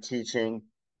how you're teaching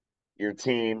your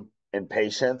team in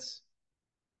patience?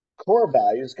 Core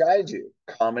values guide you.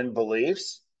 Common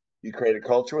beliefs. You create a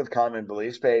culture with common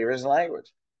beliefs, behaviors, and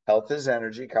language. Health is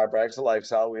energy. Chiropractic is a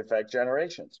lifestyle. We affect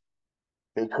generations.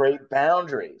 They create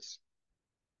boundaries.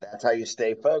 That's how you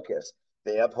stay focused.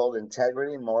 They uphold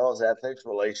integrity, morals, ethics,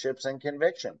 relationships, and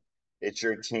conviction. It's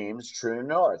your team's true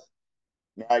north.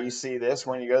 Now you see this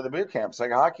when you go to the boot camps,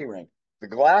 like a hockey rink. The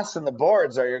glass and the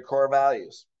boards are your core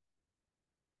values,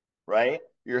 right?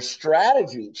 Your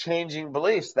strategy, changing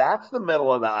beliefs, that's the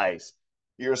middle of the ice.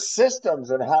 Your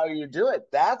systems and how you do it,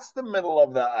 that's the middle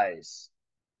of the ice.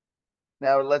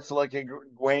 Now let's look at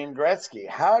Wayne Gretzky.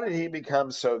 How did he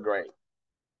become so great?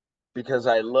 Because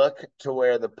I look to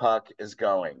where the puck is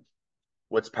going.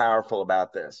 What's powerful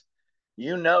about this?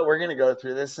 We're going to go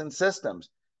through this in systems.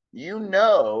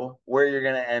 Where you're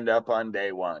going to end up on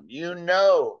day one.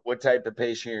 What type of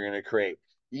patient you're going to create.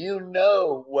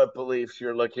 What beliefs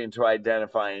you're looking to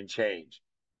identify and change.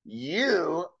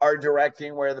 You are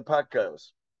directing where the puck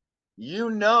goes.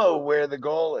 Where the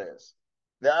goal is.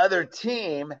 The other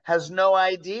team has no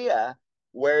idea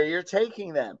where you're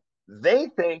taking them. They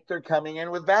think they're coming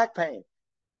in with back pain.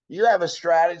 You have a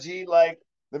strategy like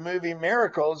the movie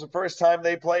Miracles, the first time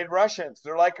they played Russians.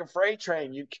 They're like a freight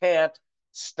train. You can't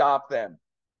stop them.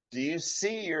 Do you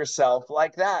see yourself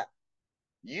like that?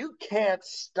 You can't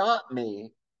stop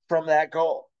me from that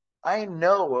goal. I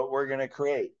know what we're going to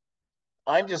create.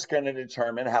 I'm just going to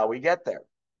determine how we get there.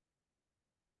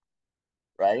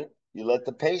 Right? You let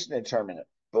the patient determine it.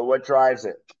 But what drives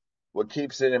it? What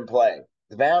keeps it in play?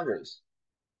 The boundaries.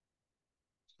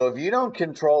 So if you don't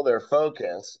control their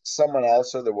focus, someone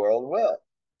else or the world will.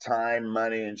 Time,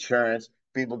 money, insurance.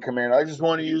 People come in, I just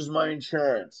want to use my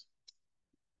insurance.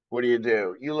 What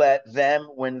do? You let them,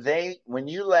 when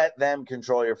you let them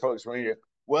control your focus,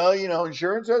 well,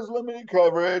 insurance has limited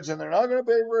coverage and they're not going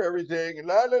to pay for everything and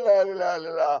la, la, la, la,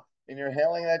 la, la. And you're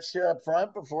hailing that shit up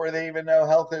front before they even know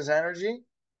health is energy.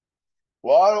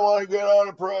 Well, I don't want to get on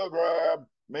a program.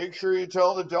 Make sure you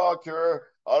tell the doctor,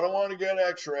 I don't want to get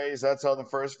x-rays. That's on the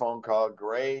first phone call.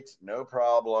 Great, no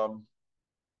problem.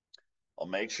 I'll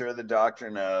make sure the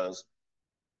doctor knows.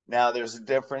 Now, there's a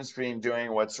difference between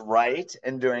doing what's right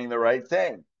and doing the right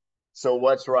thing. So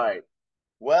what's right?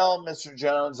 Well, Mr.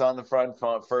 Jones on the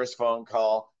first phone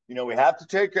call, we have to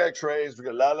take x-rays. We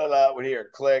go la, la, la. We hear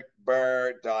click,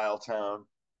 burr, dial tone.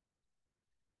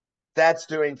 That's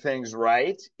doing things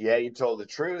right. Yeah, you told the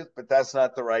truth, but that's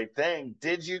not the right thing.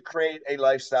 Did you create a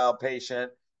lifestyle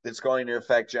patient that's going to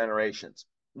affect generations?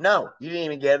 No, you didn't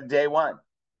even get it day one.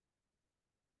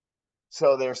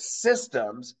 So there's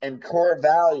systems and core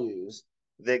values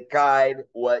that guide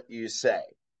what you say.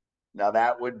 Now,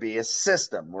 that would be a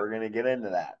system. We're going to get into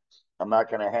that. I'm not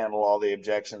going to handle all the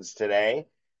objections today,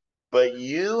 but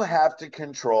you have to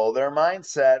control their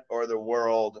mindset or the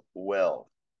world will.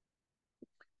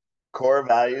 Core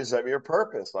values of your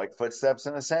purpose, like footsteps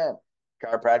in the sand.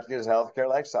 Chiropractic is healthcare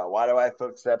lifestyle. Why do I have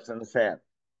footsteps in the sand?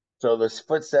 So the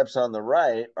footsteps on the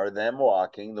right are them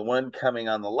walking. The one coming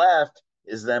on the left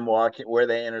is them walking where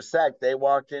they intersect. They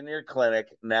walked in your clinic.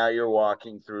 Now you're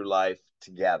walking through life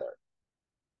together.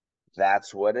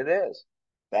 That's what it is.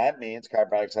 That means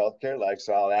chiropractic healthcare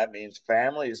lifestyle. That means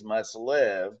families must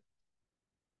live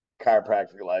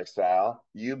chiropractic lifestyle.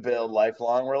 You build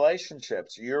lifelong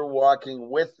relationships. You're walking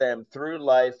with them through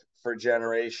life for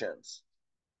generations.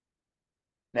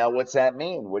 Now, what's that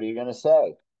mean? What are you going to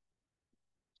say?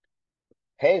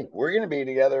 Hey, we're going to be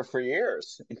together for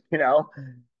years.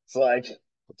 It's like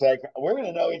we're going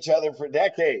to know each other for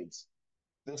decades.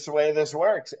 This is the way this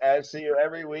works. I see you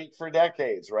every week for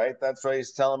decades, right? That's what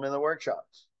he's telling them in the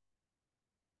workshops.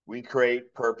 We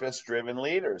create purpose-driven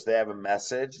leaders. They have a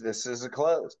message. This is a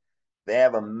close. They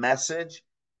have a message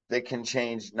that can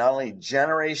change not only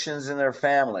generations in their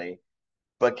family,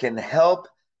 but can help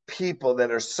people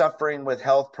that are suffering with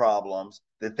health problems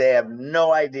that they have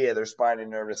no idea their spine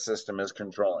and nervous system is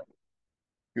controlling.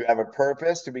 You have a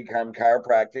purpose to become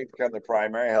chiropractic, become the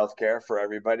primary healthcare for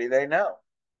everybody they know.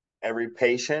 Every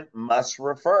patient must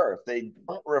refer. If they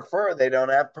don't refer, they don't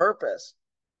have purpose.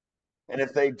 And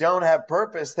if they don't have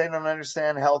purpose, they don't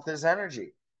understand health is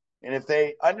energy. And if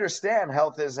they understand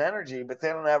health is energy, but they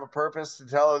don't have a purpose to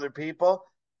tell other people,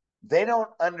 they don't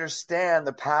understand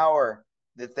the power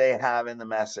that they have in the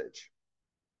message.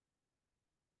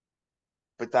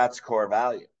 But that's core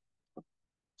value.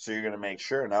 So you're going to make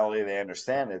sure not only they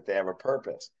understand it, they have a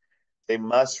purpose. They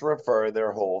must refer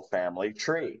their whole family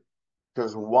tree.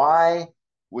 Because why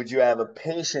would you have a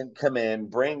patient come in,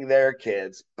 bring their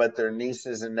kids, but their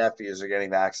nieces and nephews are getting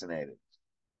vaccinated?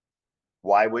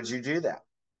 Why would you do that?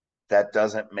 That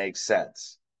doesn't make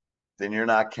sense. Then you're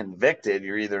not convicted.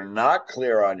 You're either not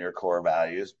clear on your core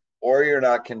values or you're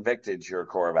not convicted to your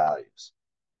core values.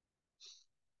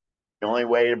 The only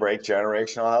way to break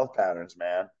generational health patterns,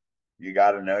 man, you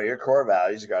got to know your core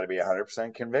values. You got to be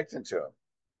 100% convicted to them.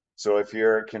 So if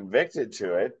you're convicted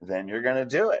to it, then you're going to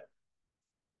do it.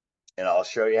 And I'll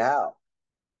show you how.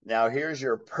 Now, here's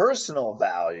your personal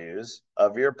values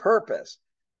of your purpose.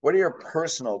 What are your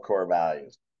personal core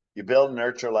values? You build and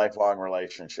nurture lifelong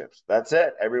relationships. That's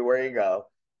it. Everywhere you go,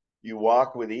 you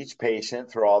walk with each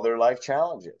patient through all their life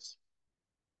challenges.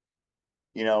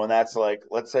 And that's like,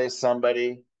 let's say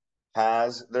somebody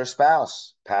has their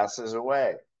spouse passes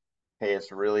away. Hey,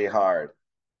 it's really hard.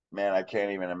 Man, I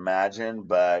can't even imagine,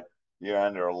 but you're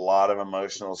under a lot of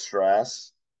emotional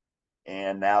stress.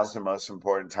 And now's the most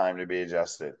important time to be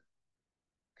adjusted.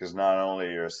 Because not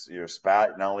only your spouse,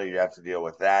 not only you have to deal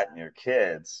with that and your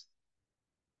kids,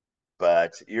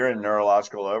 but you're in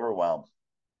neurological overwhelm,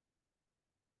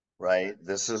 right?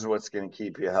 This is what's going to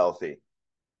keep you healthy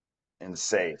and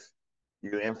safe.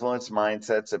 You influence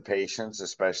mindsets of patients,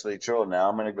 especially children. Now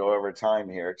I'm going to go over time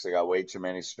here because I got way too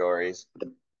many stories.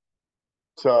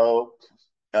 So,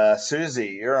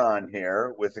 Susie, you're on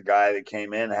here with the guy that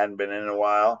came in, hadn't been in a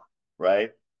while,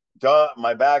 right? Duh,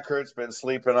 my back hurts, been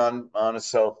sleeping on a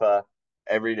sofa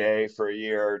every day for a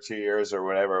year or 2 years or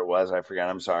whatever it was. I forget.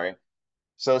 I'm sorry.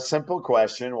 So, simple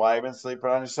question: why have you been sleeping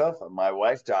on your sofa? My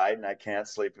wife died, and I can't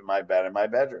sleep in my bed in my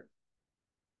bedroom.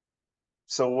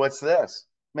 So, what's this?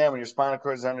 Man, when your spinal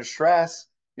cord is under stress,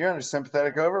 you're under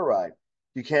sympathetic override.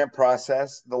 You can't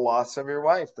process the loss of your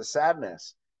wife, the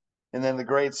sadness. And then the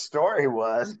great story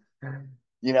was,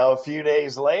 a few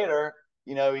days later,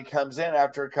 he comes in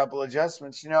after a couple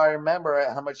adjustments. I remember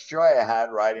how much joy I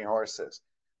had riding horses.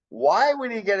 Why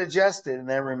would he get adjusted and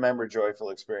then remember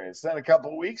joyful experience? Then a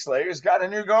couple of weeks later, he's got a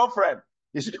new girlfriend.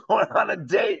 He's going on a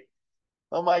date.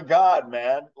 Oh my God,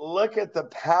 man. Look at the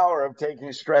power of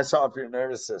taking stress off your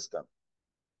nervous system.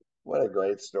 What a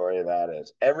great story that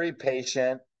is. Every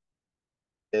patient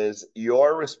is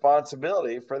your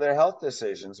responsibility for their health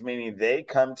decisions, meaning they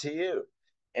come to you.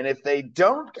 And if they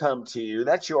don't come to you,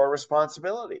 that's your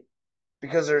responsibility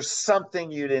because there's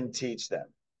something you didn't teach them.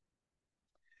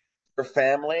 Your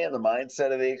family and the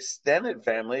mindset of the extended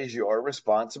family is your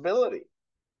responsibility.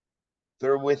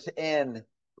 They're within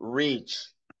reach,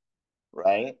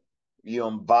 right? You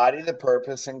embody the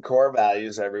purpose and core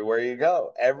values everywhere you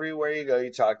go. Everywhere you go,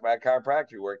 you talk about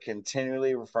chiropractic. We're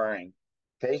continually referring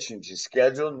patients. You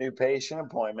schedule new patient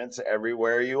appointments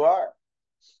everywhere you are.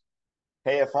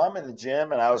 Hey, if I'm in the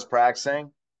gym and I was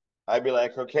practicing, I'd be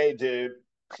like, okay, dude,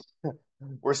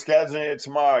 We're scheduling it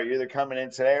tomorrow. You're either coming in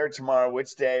today or tomorrow.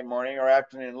 Which day, morning or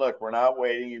afternoon? Look, we're not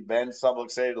waiting. You've been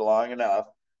subluxated long enough.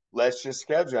 Let's just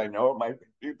schedule. I know what my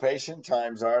new patient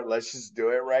times are. Let's just do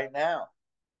it right now.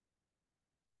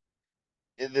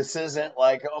 This isn't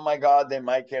like, oh my God, they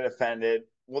might get offended.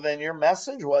 Well, then your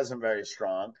message wasn't very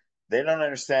strong. They don't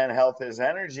understand health is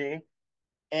energy,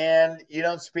 and you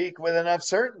don't speak with enough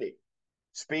certainty.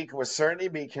 Speak with certainty,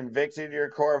 be convicted of your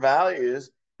core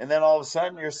values, and then all of a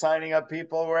sudden you're signing up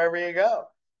people wherever you go.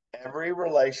 Every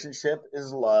relationship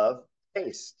is love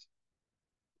based,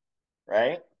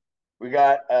 right? We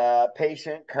got a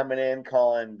patient coming in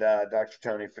calling Dr.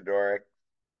 Tony Fedoric,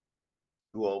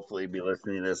 who will hopefully be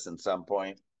listening to this at some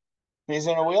point. He's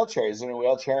in a wheelchair. He's in a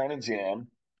wheelchair in a gym,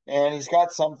 and he's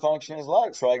got some function in his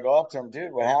legs. So I go up to him,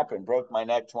 dude, what happened? Broke my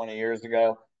neck 20 years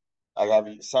ago. I have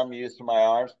some use to my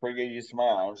arms, pretty good use to my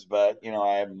arms, but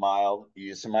I have mild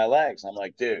use of my legs. I'm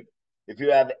like, dude, if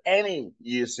you have any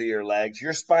use of your legs,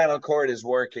 your spinal cord is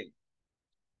working.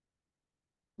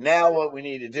 Now what we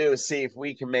need to do is see if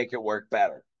we can make it work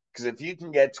better. Because if you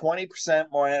can get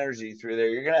 20% more energy through there,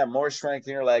 you're going to have more strength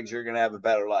in your legs. You're going to have a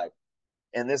better life.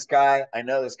 And this guy, I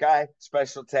know this guy,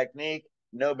 special technique.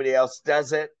 Nobody else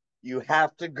does it. You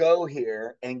have to go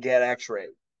here and get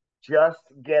x-rayed. Just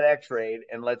get x-rayed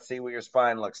and let's see what your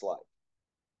spine looks like.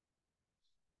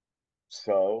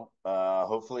 So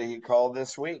hopefully he called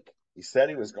this week. He said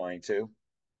he was going to.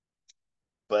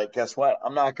 But guess what?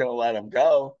 I'm not going to let him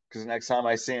go because next time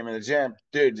I see him in the gym,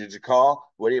 dude, did you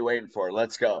call? What are you waiting for?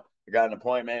 Let's go. I got an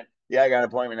appointment. Yeah, I got an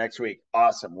appointment next week.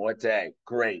 Awesome. What day?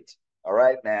 Great. All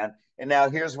right, man. And now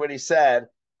here's what he said.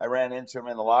 I ran into him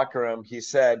in the locker room. He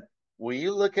said, will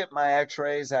you look at my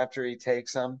x-rays after he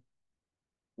takes them?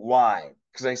 Why?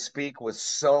 Because I speak with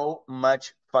so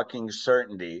much fucking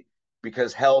certainty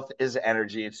because health is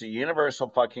energy. It's a universal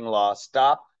fucking law.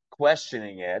 Stop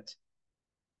questioning it.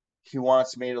 He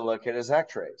wants me to look at his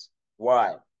x-rays.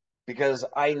 Why? Because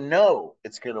I know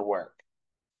it's going to work.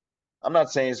 I'm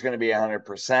not saying it's going to be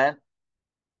 100%,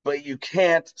 but you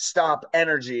can't stop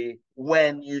energy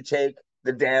when you take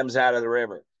the dams out of the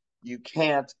river. You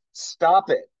can't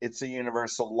stop it. It's a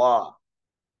universal law,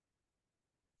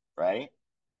 right?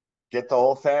 Get the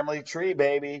whole family tree,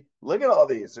 baby. Look at all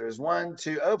these. There's one,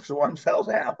 two, oops, one fell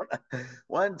down.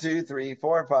 1, 2, 3,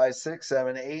 4, 5, 6,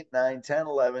 7, 8, 9, 10,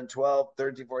 11, 12,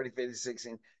 13, 14, 15,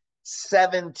 16,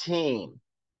 17.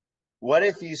 What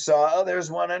if you saw, oh,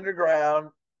 there's one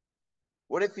underground.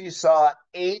 What if you saw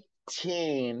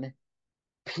 18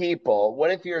 people?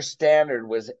 What if your standard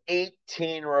was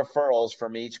 18 referrals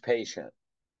from each patient?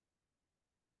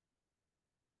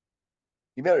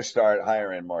 You better start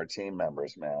hiring more team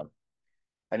members, man.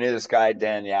 I knew this guy,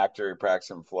 Dan Yachter, who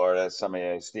practiced in Florida. Some of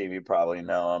you, Steve, you probably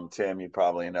know him. Tim, you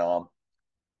probably know him.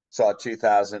 Saw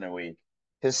 2,000 a week.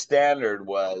 His standard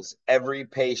was every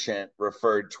patient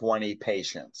referred 20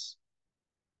 patients.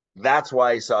 That's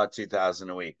why he saw 2,000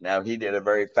 a week. Now, he did a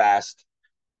very fast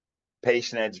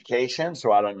patient education,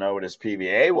 so I don't know what his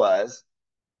PVA was,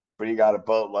 but he got a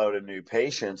boatload of new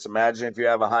patients. Imagine if you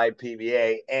have a high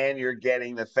PVA and you're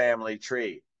getting the family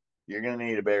tree. You're going to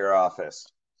need a bigger office.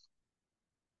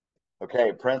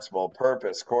 Okay, principle,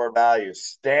 purpose, core values,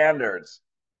 standards.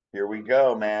 Here we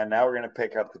go, man. Now we're going to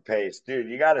pick up the pace. Dude,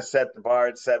 you got to set the bar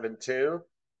at 7.2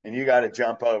 and you got to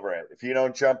jump over it. If you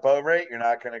don't jump over it, you're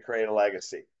not going to create a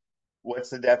legacy. What's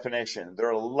the definition?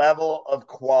 They're a level of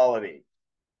quality.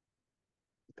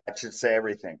 That should say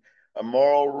everything. A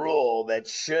moral rule that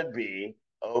should be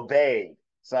obeyed.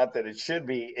 It's not that it should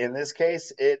be. In this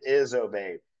case, it is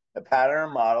obeyed. A pattern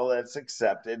or model that's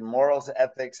accepted. Morals,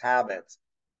 ethics, habits.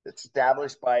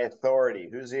 Established by authority.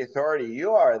 Who's the authority?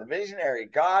 You are the visionary.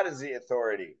 God is the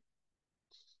authority.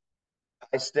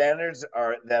 High standards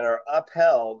that are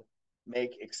upheld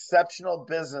make exceptional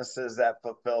businesses that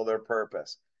fulfill their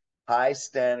purpose. High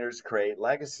standards create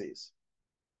legacies.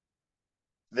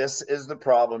 This is the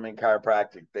problem in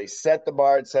chiropractic. They set the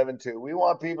bar at 7.2. We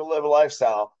want people to live a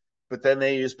lifestyle, but then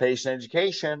they use patient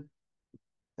education.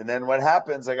 And then what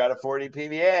happens? I got a 40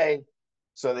 PVA.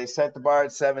 So they set the bar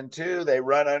at 7.2. They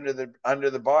run under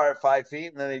the bar at 5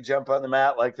 feet, and then they jump on the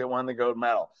mat like they won the gold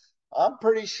medal. I'm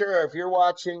pretty sure if you're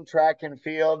watching track and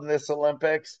field in this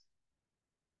Olympics,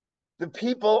 the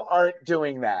people aren't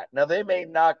doing that. Now they may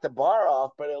knock the bar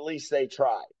off, but at least they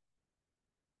tried.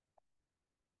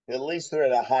 At least they're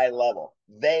at a high level.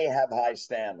 They have high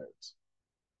standards.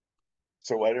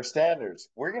 So what are standards?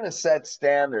 We're going to set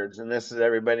standards, and this is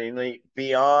everybody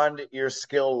beyond your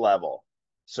skill level.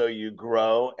 So you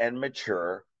grow and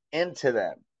mature into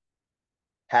them.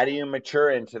 How do you mature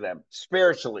into them?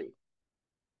 Spiritually.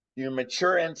 You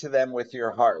mature into them with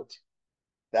your heart.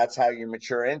 That's how you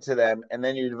mature into them. And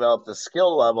then you develop the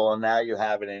skill level, and now you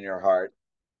have it in your heart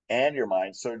and your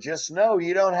mind. So just know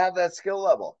you don't have that skill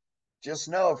level. Just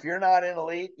know if you're not an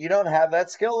elite, you don't have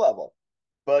that skill level.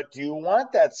 But do you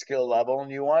want that skill level,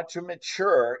 and you want to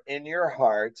mature in your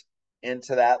heart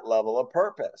into that level of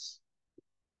purpose?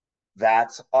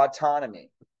 That's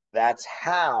autonomy. That's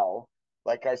how,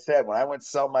 like I said, when I went to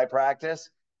sell my practice,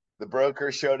 the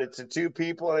broker showed it to two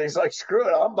people, and he's like, screw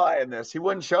it, I'm buying this. He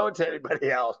wouldn't show it to anybody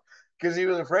else because he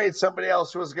was afraid somebody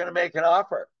else was going to make an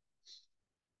offer.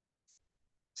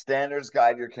 Standards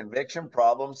guide your conviction,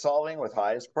 problem solving with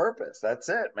highest purpose. That's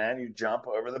it, man. You jump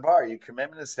over the bar. Your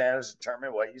commitment to standards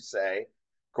determine what you say.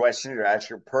 Question you ask.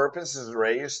 Your purpose is to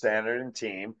raise your standard and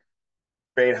team.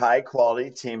 Create high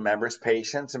quality team members,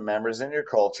 patients, and members in your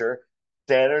culture.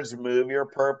 Standards move your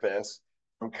purpose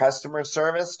from customer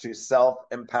service to self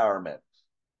empowerment.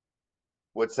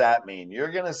 What's that mean?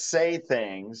 You're going to say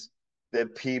things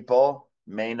that people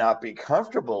may not be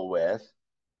comfortable with,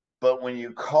 but when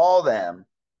you call them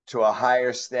to a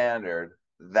higher standard,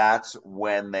 that's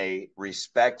when they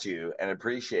respect you and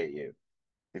appreciate you.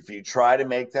 If you try to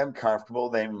make them comfortable,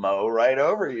 they mow right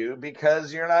over you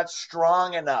because you're not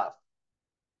strong enough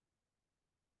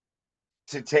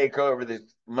to take over the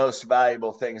most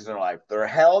valuable things in their life: their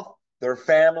health, their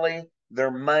family,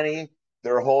 their money,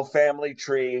 their whole family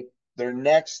tree, their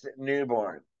next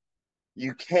newborn.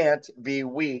 You can't be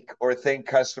weak or think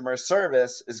customer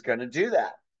service is going to do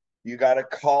that. You got to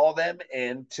call them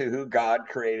into who God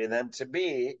created them to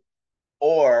be,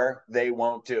 or they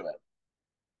won't do it,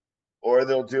 or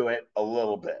they'll do it a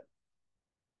little bit,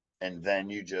 and then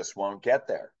you just won't get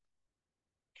there.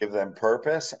 Give them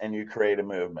purpose, and you create a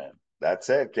movement.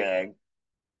 That's it, gang.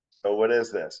 So, what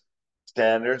is this?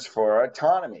 Standards for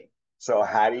autonomy. So,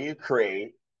 how do you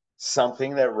create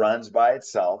something that runs by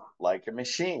itself like a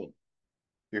machine?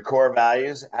 Your core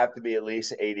values have to be at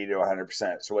least 80 to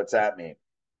 100%. So, what's that mean?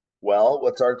 Well,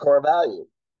 what's our core value?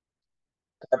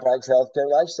 Chiropractic healthcare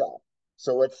lifestyle.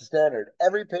 So, what's the standard?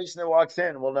 Every patient that walks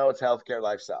in will know it's healthcare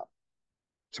lifestyle.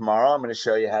 Tomorrow, I'm going to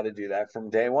show you how to do that from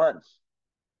day one.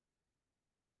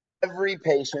 Every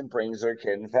patient brings their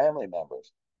kid and family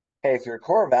members. Hey, if your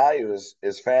core value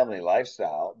is family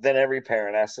lifestyle, then every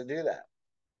parent has to do that.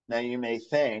 Now, you may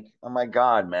think, oh my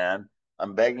God, man,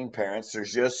 I'm begging parents.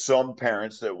 There's just some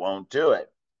parents that won't do it.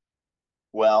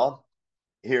 Well,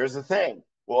 here's the thing.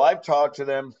 Well, I've talked to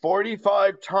them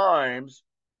 45 times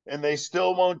and they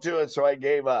still won't do it. So I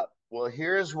gave up. Well,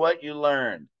 here's what you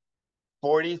learned: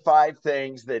 45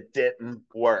 things that didn't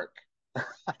work.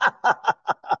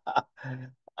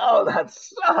 Oh, that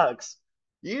sucks.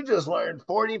 You just learned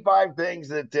 45 things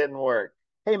that didn't work.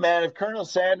 Hey, man, if Colonel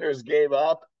Sanders gave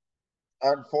up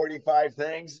on 45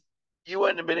 things, you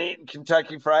wouldn't have been eating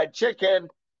Kentucky Fried Chicken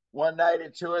one night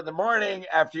at 2 in the morning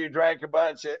after you drank a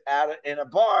bunch in a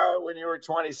bar when you were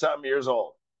 20 something years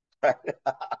old.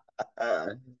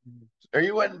 Or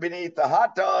you wouldn't beneath the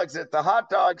hot dogs at the hot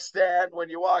dog stand when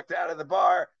you walked out of the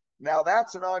bar. Now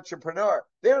that's an entrepreneur.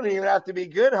 They don't even have to be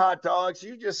good hot dogs.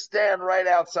 You just stand right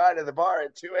outside of the bar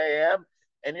at 2 a.m.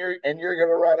 and you're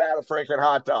gonna run out of freaking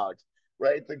hot dogs.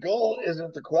 Right? The goal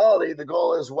isn't the quality, the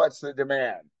goal is what's the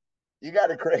demand. You got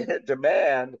to create a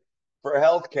demand for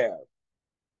healthcare.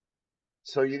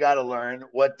 So you got to learn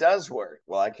what does work.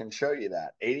 Well, I can show you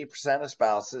that. 80% of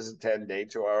spouses attend day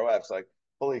 2 ROFs. Like,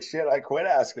 holy shit, I quit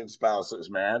asking spouses,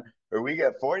 man. Or we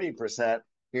get 40%.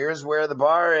 Here's where the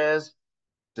bar is.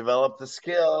 Develop the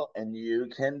skill, and you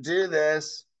can do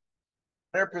this.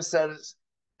 100%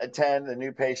 attend the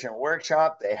new patient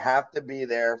workshop. They have to be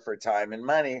there for time and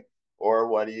money. Or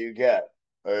what do you get?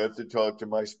 I have to talk to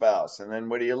my spouse. And then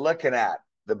what are you looking at?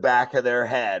 The back of their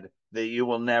head that you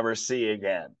will never see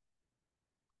again.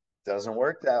 Doesn't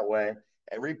work that way.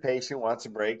 Every patient wants to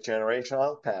break generational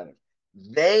health patterns.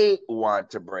 They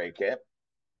want to break it.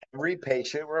 Every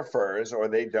patient refers, or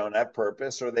they don't have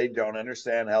purpose, or they don't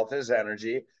understand health is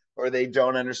energy, or they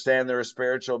don't understand they're a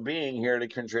spiritual being here to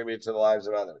contribute to the lives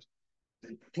of others.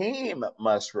 The team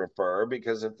must refer,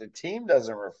 because if the team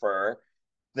doesn't refer,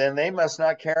 then they must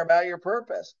not care about your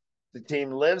purpose. The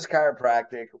team lives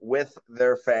chiropractic with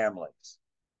their families.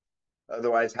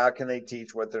 Otherwise, how can they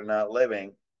teach what they're not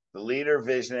living? The leader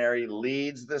visionary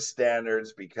leads the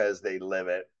standards because they live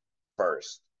it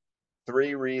first.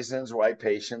 3 reasons why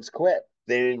patients quit: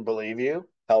 they didn't believe you,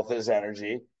 health is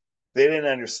energy; they didn't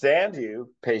understand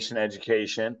you, patient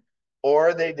education;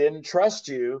 or they didn't trust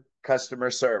you,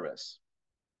 customer service.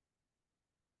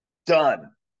 Done.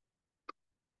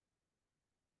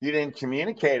 You didn't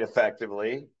communicate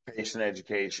effectively, patient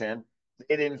education;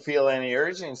 they didn't feel any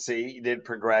urgency. You did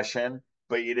progression,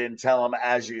 but you didn't tell them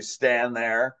as you stand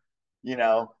there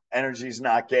Energy's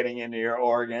not getting into your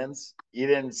organs. You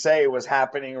didn't say it was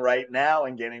happening right now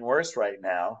and getting worse right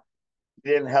now.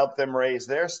 You didn't help them raise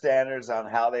their standards on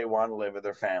how they want to live with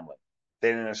their family. They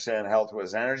didn't understand health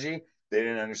was energy. They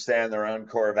didn't understand their own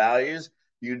core values.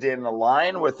 You didn't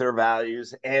align with their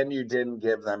values, and you didn't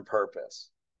give them purpose.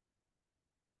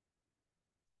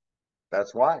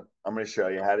 That's why I'm going to show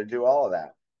you how to do all of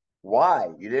that. Why?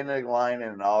 You didn't align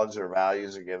and acknowledge their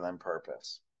values or give them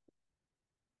purpose.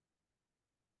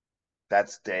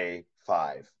 That's day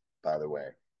 5, by the way.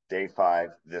 Day 5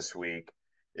 this week.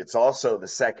 It's also the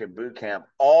second boot camp.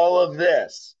 All of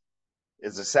this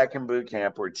is the second boot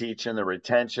camp. We're teaching the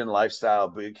retention lifestyle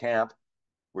boot camp.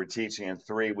 We're teaching in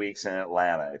 3 weeks in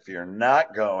Atlanta. If you're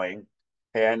not going,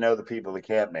 hey, I know the people that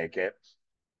can't make it.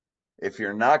 If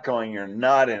you're not going, you're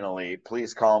not in Elite,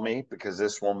 please call me, because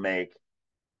this will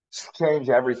change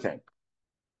everything.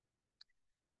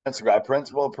 It's got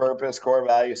principle, purpose, core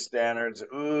value, standards.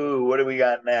 Ooh, what do we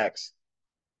got next?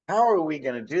 How are we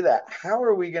going to do that? How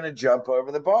are we going to jump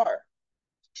over the bar?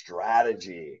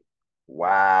 Strategy.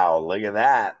 Wow, look at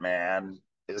that, man.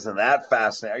 Isn't that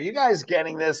fascinating? Are you guys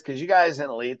getting this? Because you guys in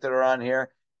Elite that are on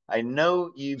here, I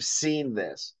know you've seen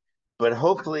this, but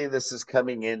hopefully this is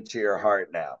coming into your heart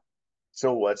now.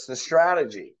 So what's the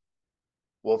strategy?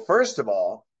 Well, first of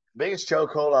all, biggest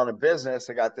chokehold on a business,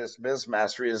 I got this business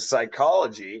mastery, is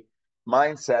psychology,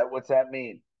 mindset. What's that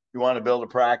mean? You want to build a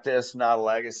practice, not a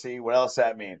legacy. What else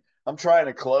that mean? I'm trying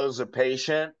to close a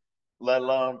patient, let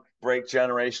alone break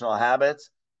generational habits.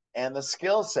 And the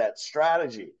skill set,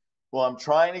 strategy. Well, I'm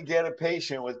trying to get a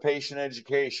patient with patient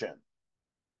education.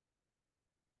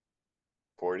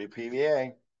 40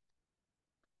 PVA.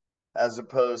 As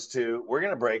opposed to, we're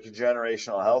going to break a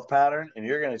generational health pattern and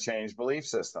you're going to change belief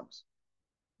systems.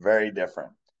 Very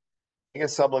different.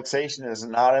 Because subluxation is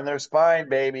not in their spine,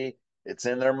 baby. It's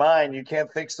in their mind. You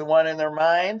can't fix the one in their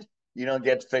mind. You don't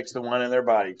get to fix the one in their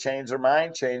body. Change their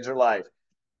mind, change their life.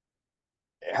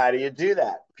 How do you do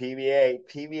that? PVA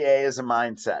is a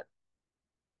mindset.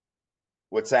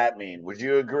 What's that mean? Would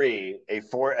you agree a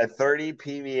 30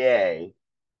 PVA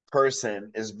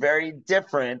person is very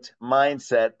different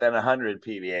mindset than a 100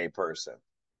 PVA person?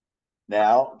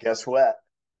 Now, guess what?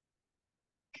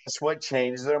 Guess what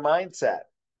changed their mindset?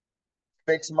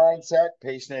 Fixed mindset,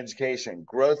 patient education.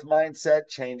 Growth mindset,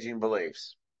 changing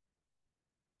beliefs.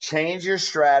 Change your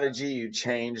strategy, you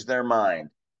change their mind.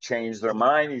 Change their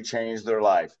mind, you change their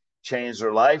life. Change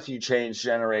their life, you change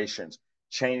generations.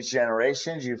 Change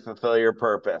generations, you fulfill your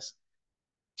purpose.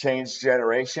 Change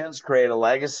generations, create a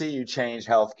legacy, you change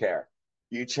healthcare.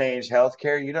 You change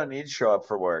healthcare, you don't need to show up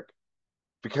for work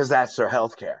because that's their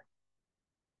healthcare.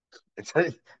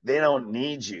 They don't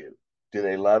need you. Do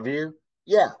they love you?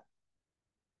 Yeah.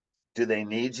 Do they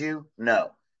need you?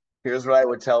 No. Here's what I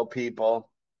would tell people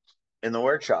in the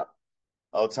workshop.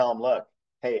 I'll tell them, look,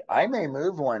 hey, I may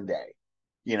move one day.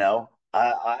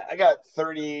 I got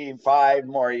 35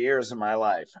 more years in my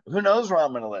life. Who knows where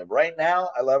I'm going to live? Right now,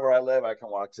 I love where I live. I can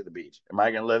walk to the beach. Am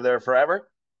I going to live there forever?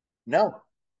 No.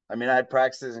 I mean, I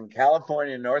practice in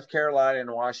California, North Carolina,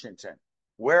 and Washington.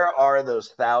 Where are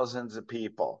those thousands of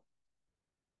people?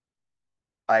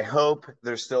 I hope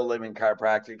they're still living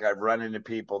chiropractic. I've run into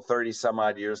people 30 some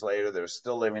odd years later, they're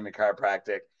still living the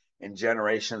chiropractic, and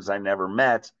generations I never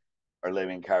met are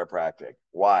living chiropractic.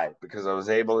 Why? Because I was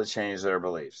able to change their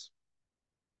beliefs.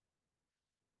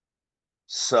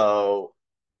 So,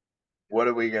 what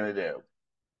are we going to do?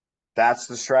 That's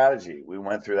the strategy. We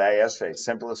went through that yesterday.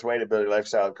 Simplest way to build your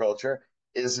lifestyle culture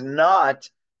is not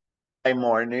a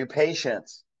more new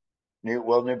patients.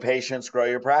 Will new patients grow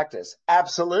your practice?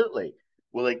 Absolutely.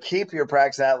 Will it keep your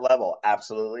practice at that level?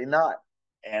 Absolutely not.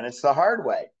 And it's the hard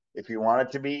way. If you want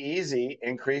it to be easy,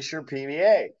 increase your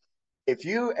PVA. If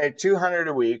you at 200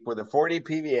 a week with a 40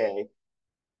 PVA,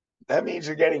 that means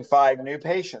you're getting 5 new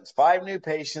patients. 5 new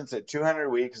patients at 200 a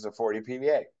week is a 40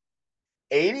 PVA.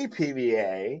 80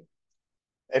 PVA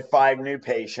at 5 new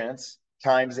patients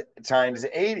times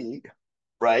 80,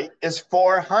 right, is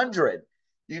 400.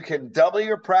 You can double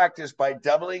your practice by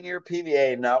doubling your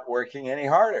PVA, not working any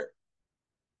harder.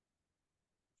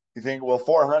 You think, well,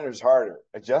 400 is harder.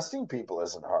 Adjusting people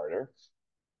isn't harder.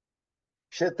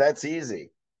 Shit, that's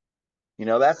easy.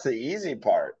 That's the easy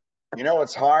part. You know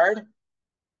what's hard?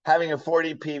 Having a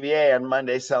 40 PVA on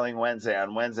Monday, selling Wednesday,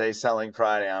 on Wednesday, selling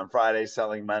Friday, on Friday,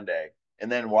 selling Monday,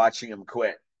 and then watching them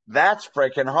quit. That's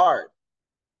freaking hard.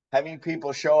 Having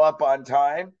people show up on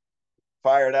time,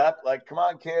 fired up, like, come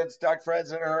on, kids, Doc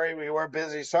Fred's in a hurry. We were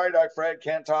busy. Sorry, Doc Fred,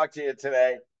 can't talk to you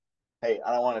today. Hey,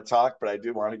 I don't want to talk, but I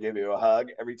do want to give you a hug.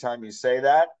 Every time you say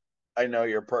that, I know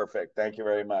you're perfect. Thank you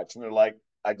very much. And they're like,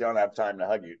 I don't have time to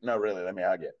hug you. No, really, let me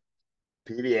hug you.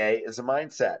 PBA is a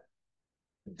mindset.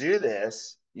 To do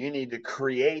this, you need to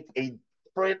create a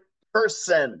different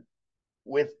person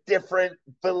with different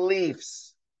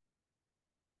beliefs.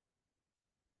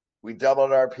 We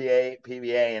doubled our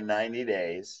PBA in 90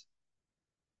 days,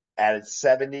 added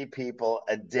 70 people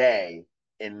a day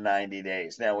in 90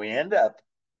 days. Now we end up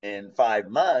in 5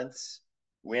 months,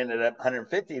 we ended up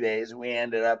 150 days, we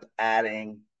ended up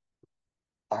adding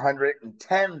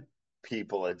 110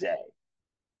 people a day.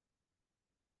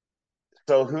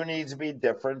 So who needs to be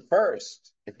different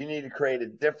first? If you need to create a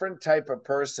different type of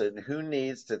person, who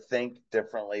needs to think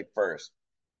differently first?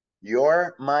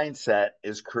 Your mindset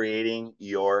is creating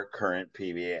your current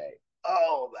PBA.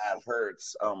 Oh, that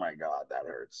hurts. Oh my God, that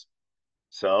hurts.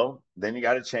 So then you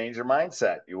got to change your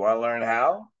mindset. You want to learn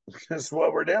how? This is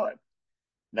what we're doing.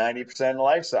 90%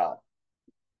 lifestyle,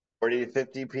 40 to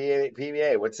 50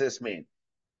 PBA. What's this mean?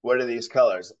 What are these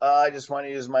colors? I just want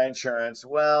to use my insurance.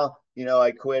 Well,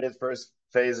 I quit at first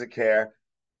phase of care.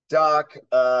 Doc,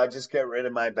 just get rid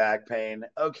of my back pain.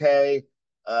 Okay.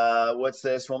 What's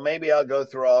this? Well, maybe I'll go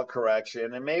through all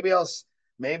correction and maybe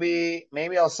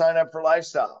I'll sign up for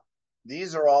lifestyle.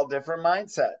 These are all different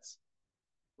mindsets,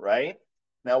 right?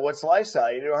 Now, what's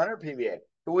lifestyle? You do 100 PBA.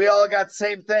 We all got the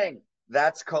same thing.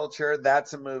 That's culture.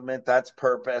 That's a movement. That's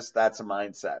purpose. That's a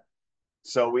mindset.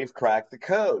 So we've cracked the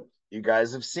code. You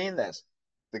guys have seen this.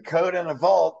 The code in a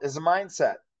vault is a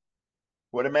mindset.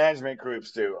 What do management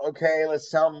groups do? Okay,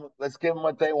 let's give them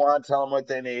what they want, tell them what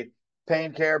they need.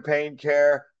 Pain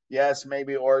care. Yes,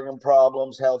 maybe organ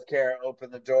problems, healthcare,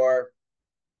 open the door.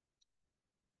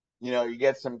 You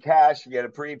get some cash, you get a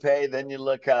prepay, then you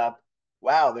look up.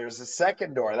 Wow, there's a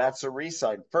second door. That's a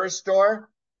re-sign. First door,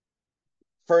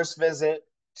 first visit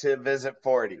to visit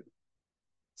 40.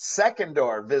 Second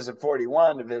door, visit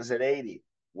 41 to visit 80.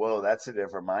 Whoa, that's a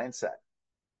different mindset.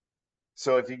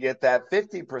 So if you get that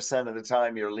 50% of the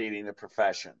time, you're leading the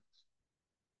profession.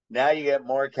 Now you get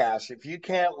more cash. If you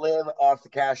can't live off the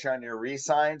cash on your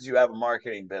re-signs, you have a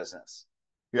marketing business.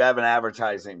 You have an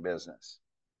advertising business.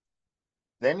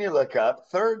 Then you look up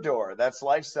third door. That's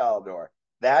lifestyle door.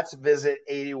 That's visit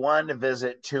 81 to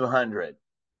visit 200.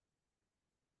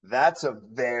 That's a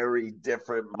very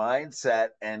different mindset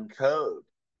and code.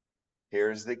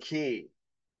 Here's the key.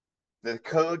 The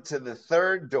code to the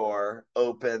third door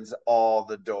opens all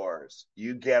the doors.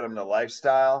 You get them to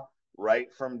lifestyle right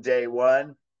from day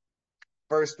one.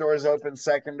 First door's open,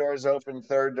 second door's open,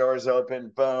 third door's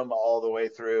open, boom, all the way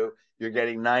through. You're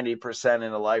getting 90%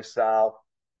 in a lifestyle.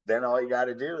 Then all you got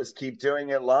to do is keep doing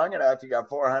it long enough. You got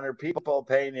 400 people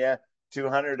paying you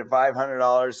 $200 to $500,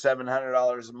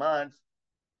 $700 a month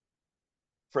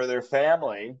for their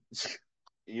family.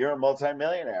 You're a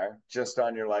multimillionaire just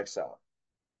on your lifestyle.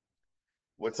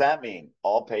 What's that mean?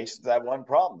 All patients have one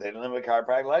problem. They didn't live a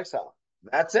chiropractic lifestyle.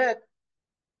 That's it.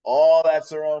 All that's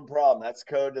their own problem. That's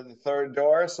code to the third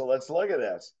door. So let's look at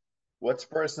this. What's a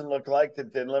person look like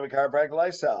that didn't live a chiropractic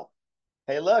lifestyle?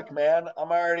 Hey, look, man,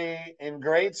 I'm already in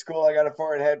grade school. I got a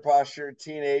forward head posture,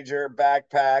 teenager,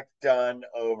 backpack, done,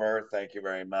 over. Thank you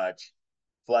very much.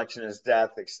 Flexion is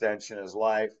death, extension is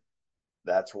life.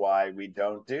 That's why we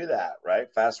don't do that,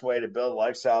 right? Fast way to build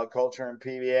lifestyle culture in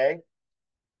PBA.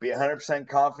 Be 100%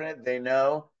 confident they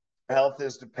know health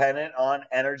is dependent on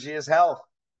energy is health.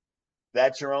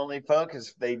 That's your only focus.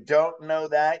 If they don't know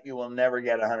that, you will never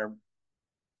get 100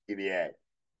 PBA.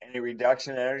 Any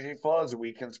reduction in energy flows,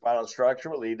 weakened spinal structure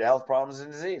will lead to health problems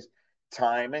and disease.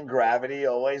 Time and gravity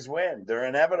always win. They're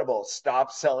inevitable.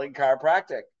 Stop selling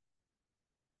chiropractic.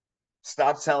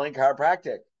 Stop selling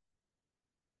chiropractic.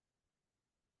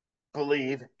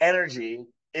 Believe energy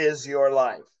is your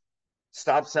life.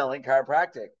 Stop selling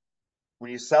chiropractic.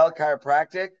 When you sell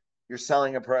chiropractic, you're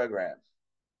selling a program.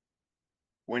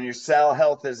 When you sell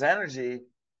health as energy,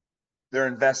 they're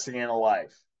investing in a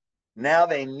life. Now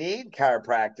they need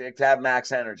chiropractic to have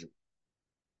max energy.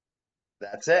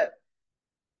 That's it.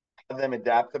 Have them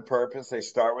adapt the purpose. They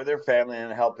start with their family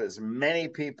and help as many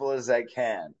people as they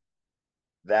can.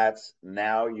 That's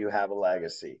now you have a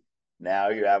legacy. Now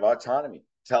you have autonomy.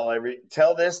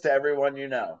 Tell this to everyone you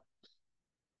know.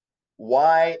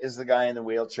 Why is the guy in the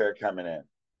wheelchair coming in?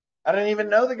 I don't even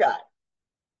know the guy.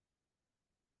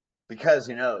 Because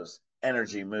he knows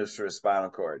energy moves through his spinal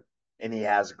cord and he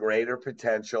has greater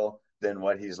potential than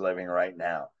what he's living right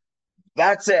now.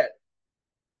 That's it.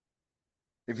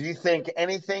 If you think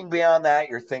anything beyond that,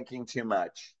 you're thinking too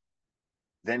much.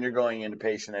 Then you're going into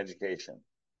patient education.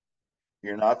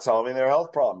 You're not solving their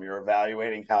health problem. You're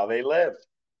evaluating how they live,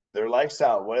 their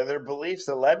lifestyle. What are their beliefs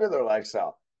that led to their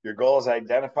lifestyle? Your goal is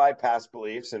identify past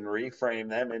beliefs and reframe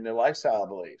them into lifestyle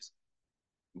beliefs.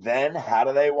 Then how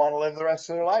do they want to live the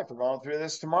rest of their life? We're going through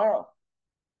this tomorrow.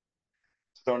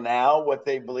 So now what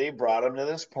they believe brought them to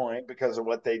this point because of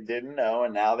what they didn't know,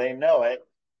 and now they know it.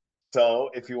 So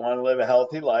if you want to live a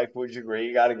healthy life, would you agree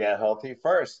you got to get healthy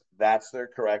first? That's their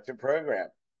corrective program.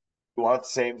 You want the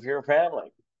same for your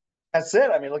family. That's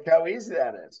it. I mean, look how easy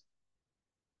that is.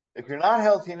 If you're not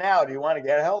healthy now, do you want to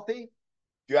get healthy?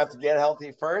 Do you have to get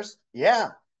healthy first? Yeah.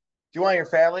 Do you want your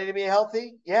family to be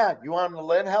healthy? Yeah. Do you want them to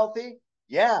live healthy?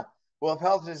 Yeah. Well, if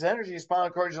health is energy,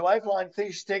 spinal cord is your lifeline, I think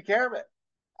you should take care of it.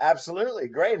 Absolutely.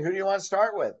 Great. Who do you want to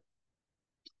start with?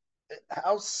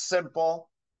 How simple.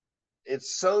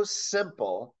 It's so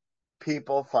simple,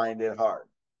 people find it hard.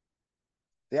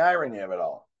 The irony of it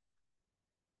all.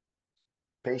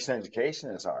 Patient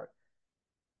education is hard.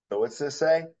 So what's this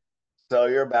say? So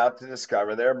you're about to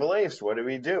discover their beliefs. What do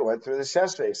we do? Went through this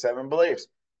yesterday, 7 beliefs.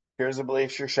 Here's the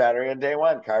beliefs you're shattering on day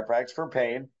 1. Chiropractic for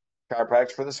pain,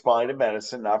 chiropractic for the spine and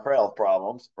medicine, not for health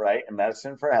problems, right? And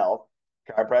medicine for health,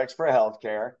 chiropractic for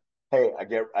healthcare. Hey, I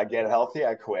get healthy,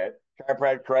 I quit.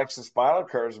 Chiropractic corrects the spinal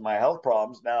curves of my health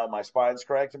problems. Now my spine's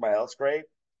corrected, my health's great.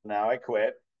 Now I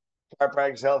quit.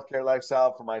 Chiropractic healthcare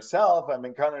lifestyle for myself. I've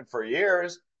been coming for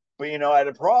years, but I had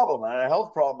a problem. I had a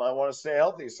health problem. I want to stay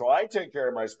healthy, so I take care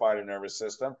of my spine and nervous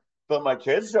system. But my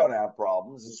kids don't have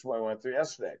problems. This is what I went through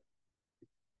yesterday.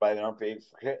 But they don't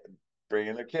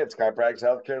bringing their kids. Chiropractic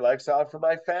healthcare lifestyle for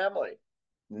my family.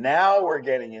 Now we're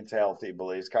getting into healthy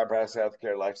beliefs. Chiropractic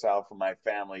healthcare lifestyle for my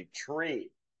family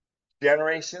tree.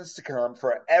 Generations to come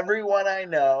for everyone I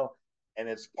know, and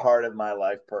it's part of my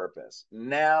life purpose.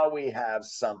 Now we have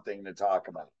something to talk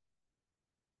about.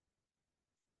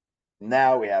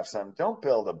 Now we have something. Don't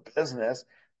build a business.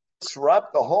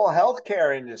 Disrupt the whole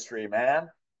healthcare industry, man.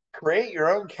 Create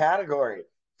your own category.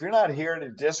 If you're not here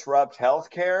to disrupt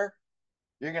healthcare,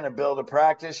 you're going to build a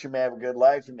practice. You may have a good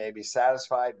life. You may be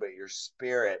satisfied, but your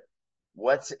spirit,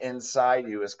 what's inside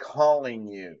you, is calling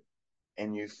you,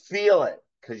 and you feel it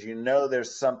because you know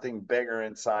there's something bigger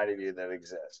inside of you that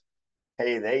exists.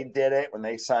 Hey, they did it when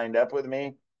they signed up with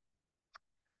me.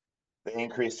 They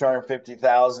increased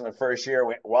 250,000 the first year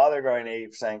while they're growing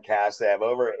 80% cash. They have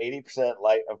over 80%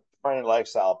 of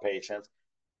lifestyle patients.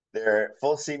 They're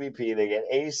full CBP. They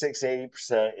get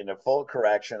 86-80% into full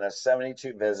correction. That's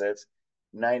 72 visits,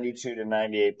 92 to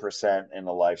 98% in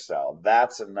the lifestyle.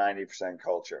 That's a 90%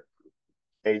 culture.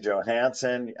 Hey,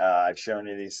 Johansson, I've shown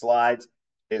you these slides.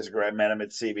 His met him at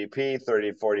CBP,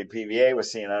 30 to 40 PVA,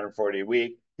 was seeing 140 a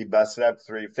week. He busted up to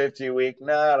 350 a week.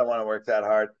 No, I don't want to work that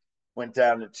hard. Went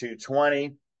down to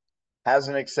 220.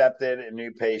 Hasn't accepted a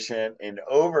new patient in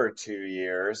over 2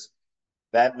 years.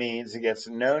 That means he gets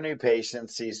no new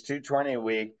patients, sees 220 a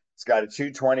week. He's got a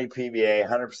 220 PVA,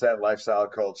 100% lifestyle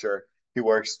culture. He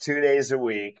works 2 days a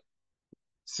week,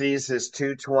 sees his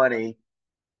 220,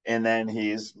 and then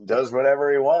he's does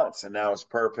whatever he wants. And now his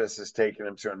purpose is taking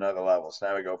him to another level. So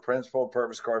now we go principle,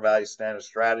 purpose, core value, standard,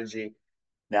 strategy.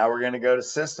 Now we're going to go to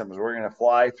systems. We're going to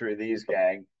fly through these,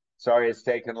 gang. Sorry it's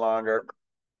taking longer.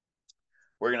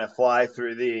 We're going to fly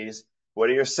through these. What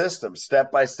are your systems?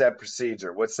 Step-by-step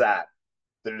procedure. What's that?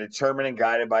 They're determined and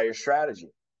guided by your strategy.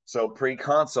 So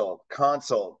pre-consult,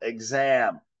 consult,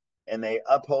 exam, and they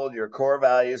uphold your core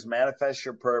values, manifest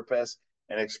your purpose,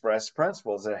 and express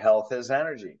principles that health is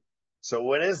energy. So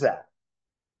what is that?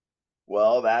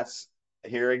 Well, that's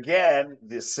here again,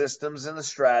 the systems and the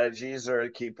strategies are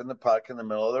keeping the puck in the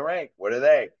middle of the rink. What are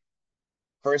they?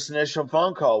 First initial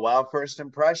phone call, wow, first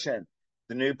impression,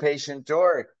 the new patient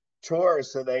tour,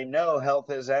 so they know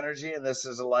health is energy and this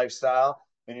is a lifestyle.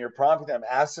 And you're prompting them,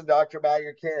 ask the doctor about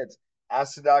your kids,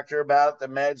 ask the doctor about the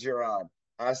meds you're on,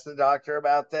 ask the doctor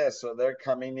about this. So they're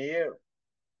coming to you.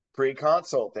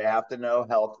 Pre-consult, they have to know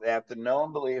health, they have to know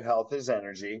and believe health is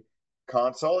energy.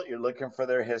 Consult, you're looking for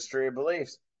their history of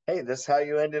beliefs. Hey, this is how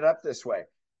you ended up this way.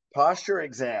 Posture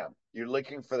exam, you're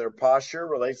looking for their posture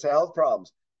relates to health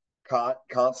problems.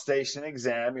 Consultation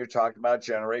exam, you're talking about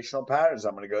generational patterns.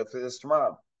 I'm going to go through this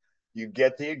tomorrow. You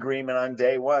get the agreement on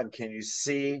day 1. Can you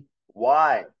see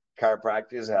why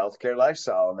chiropractic is a healthcare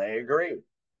lifestyle? And they agree.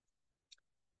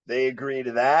 They agree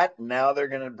to that. Now they're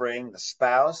going to bring the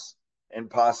spouse and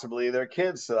possibly their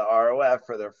kids to the ROF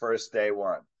for their first day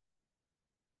 1.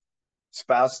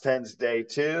 Spouse attends day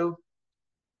 2.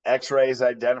 X-rays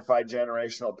identify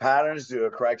generational patterns, do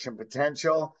a correction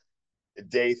potential.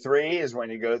 Day 3 is when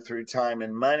you go through time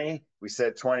and money. We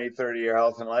said 20, 30-year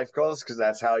health and life goals because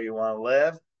that's how you want to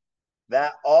live.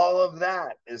 That all of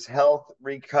that is health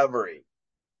recovery.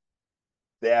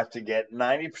 They have to get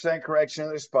 90% correction of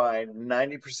their spine,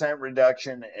 90%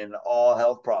 reduction in all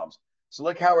health problems. So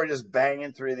look how we're just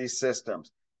banging through these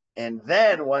systems. And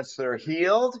then once they're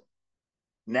healed,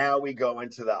 now we go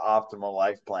into the optimal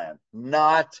life plan,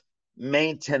 not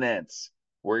maintenance.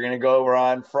 We're going to go over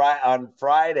on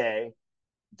Friday,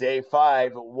 day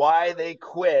 5, why they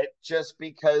quit just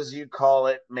because you call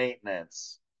it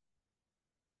maintenance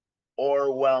or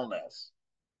wellness.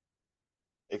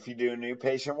 If you do a new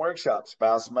patient workshop,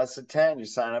 spouse must attend. You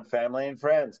sign up family and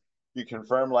friends. You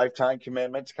confirm lifetime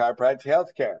commitment to chiropractic health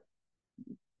care.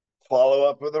 Follow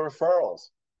up with the referrals.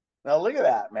 Now, look at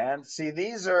that, man. See,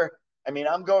 these are, I mean,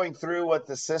 I'm going through what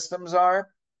the systems are,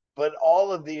 but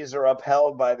all of these are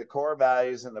upheld by the core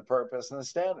values and the purpose and the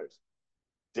standards.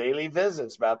 Daily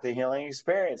visits about the healing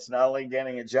experience, not only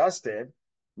getting adjusted,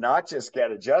 not just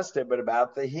get adjusted, but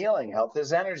about the healing. Health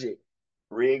is energy.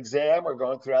 Re-exam, we're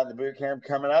going throughout the boot camp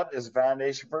coming up, is a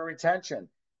foundation for retention.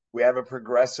 We have a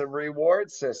progressive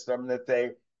reward system that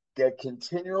they get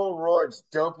continual rewards,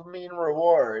 dopamine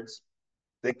rewards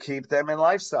that keep them in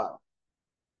lifestyle.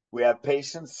 We have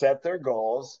patients set their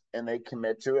goals and they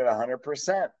commit to it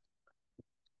 100%.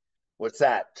 What's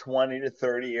that? 20 to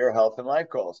 30-year health and life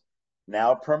goals.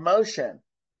 Now promotion.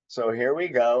 So here we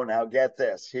go. Now get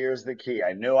this. Here's the key.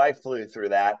 I knew I flew through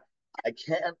that. I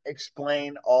can't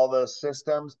explain all those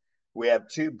systems. We have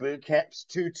 2 boot camps,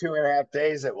 2.5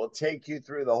 days that will take you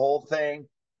through the whole thing.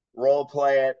 Role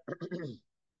play it.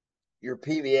 Your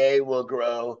PVA will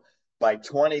grow by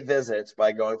 20 visits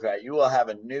by going through that. You will have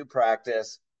a new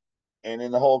practice. And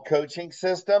in the whole coaching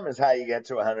system is how you get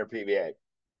to 100 PVA.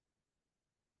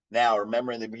 Now,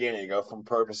 remember in the beginning, you go from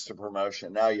purpose to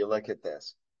promotion. Now you look at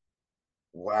this.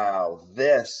 Wow,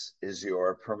 this is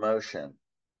your promotion.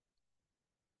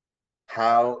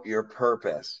 How your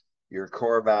purpose, your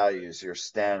core values, your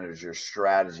standards, your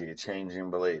strategy, changing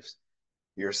beliefs,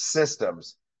 your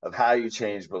systems of how you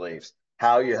change beliefs,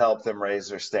 how you help them raise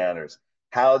their standards,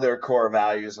 how their core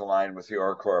values align with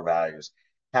your core values,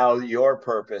 how your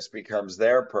purpose becomes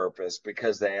their purpose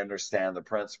because they understand the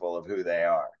principle of who they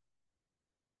are.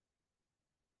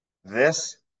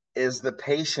 This is the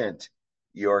patient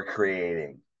you're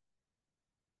creating.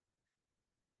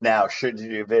 Now, should you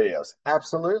do videos?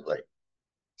 Absolutely.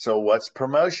 So what's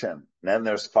promotion? And then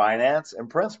there's finance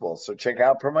and principles. So check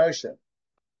out promotion.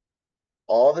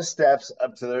 All the steps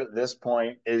up to this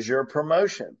point is your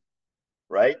promotion,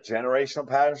 right? Generational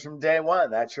patterns from day one.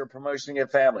 That's your promotion to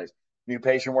get families. New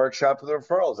patient workshop with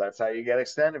referrals. That's how you get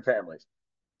extended families.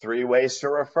 3 ways to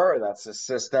refer. That's the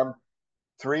system.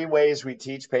 3 ways we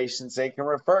teach patients they can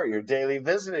refer. Your daily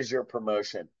visit is your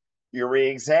promotion. Your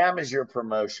re-exam is your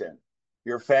promotion.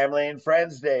 Your family and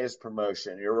friends day is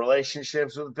promotion. Your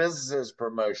relationships with businesses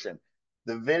promotion.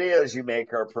 The videos you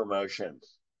make are promotions.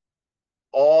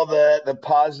 All the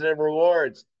positive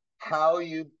rewards.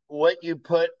 What you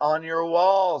put on your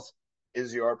walls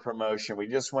is your promotion. We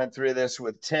just went through this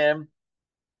with Tim.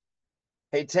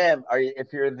 Hey Tim,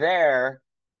 if you're there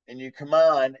and you come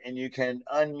on and you can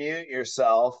unmute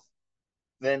yourself,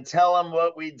 then tell them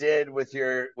what we did with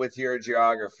your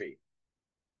geography.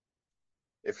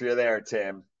 If you're there,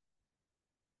 Tim.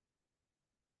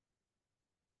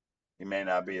 You may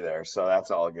not be there, so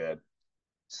that's all good.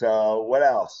 So what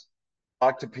else?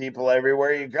 Talk to people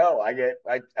everywhere you go.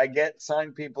 I get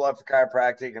sign people up for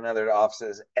chiropractic and other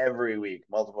offices every week.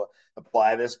 Multiple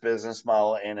apply this business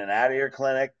model in and out of your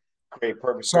clinic, create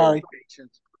purpose-driven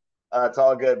patients. It's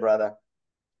all good, brother.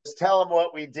 Just tell them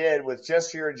what we did with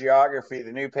just your geography,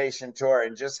 the new patient tour,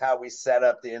 and just how we set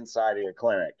up the inside of your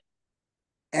clinic.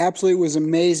 Absolutely, it was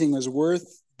amazing. It was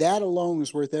worth that alone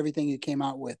was worth everything you came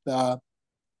out with.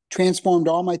 Transformed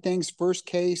all my things. First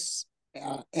case,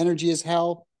 energy is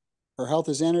health, or health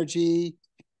is energy.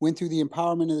 Went through the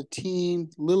empowerment of the team.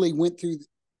 Lily went through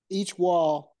each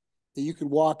wall that you could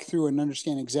walk through and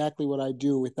understand exactly what I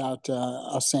do without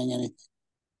us saying anything.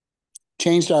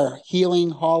 Changed our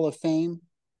healing hall of fame.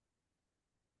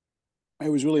 It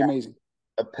was really amazing.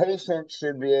 A patient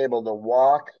should be able to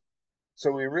walk. So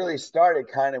we really started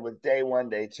kind of with day 1,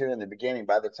 day 2 in the beginning.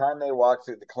 By the time they walk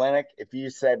through the clinic, if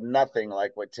you said nothing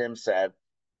like what Tim said,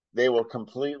 they will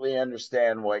completely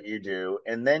understand what you do.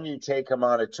 And then you take them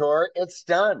on a tour. It's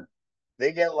done.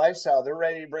 They get lifestyle. They're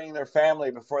ready to bring their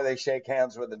family before they shake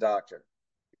hands with the doctor.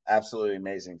 Absolutely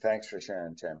amazing. Thanks for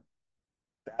sharing, Tim.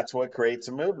 That's what creates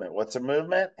a movement. What's a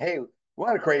movement? Hey, we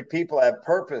want to create people that have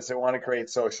purpose that want to create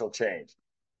social change.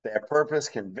 They have purpose,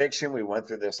 conviction. We went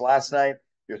through this last night.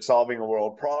 You're solving a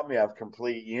world problem. You have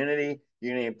complete unity.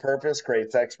 Unity and purpose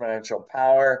creates exponential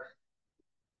power.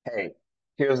 Hey,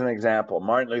 here's an example.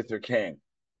 Martin Luther King.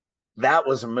 That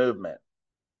was a movement.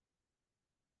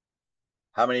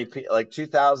 How many people, like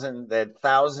 2,000, they had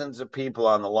thousands of people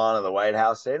on the lawn of the White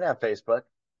House. They didn't have Facebook.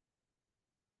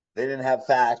 They didn't have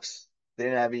fax. They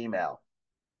didn't have email,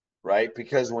 right?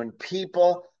 Because when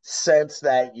people sense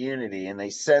that unity and they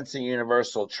sense a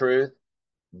universal truth,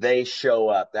 They show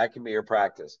up. That can be your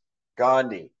practice.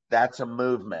 Gandhi, that's a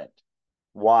movement.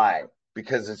 Why?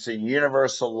 Because it's a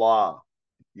universal law.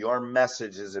 Your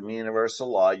message is a universal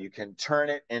law. You can turn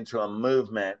it into a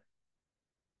movement,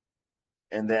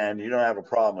 and then you don't have a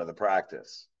problem with the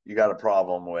practice. You got a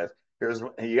problem with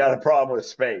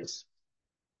space.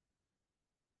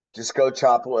 Just go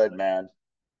chop wood, man.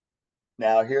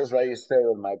 Now, here's what I used to say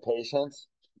with my patients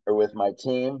or with my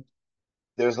team.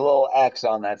 There's a little X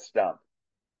on that stump.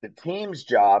 The team's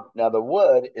job, now the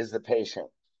wood is the patient.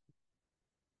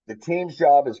 The team's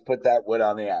job is put that wood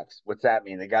on the X. What's that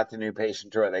mean? They got the new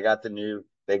patient tour. They got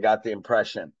the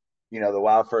impression, the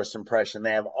wow first impression.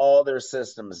 They have all their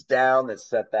systems down that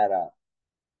set that up.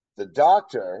 The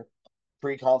doctor,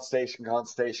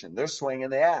 pre-consultation, they're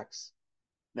swinging the X.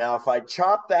 Now, if I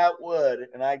chop that wood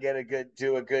and I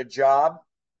do a good job,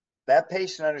 that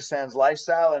patient understands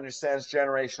lifestyle, understands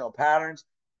generational patterns,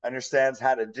 understands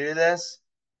how to do this.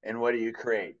 And what do you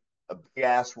create? A big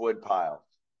ass wood pile.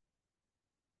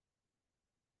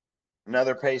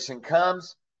 Another patient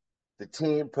comes, the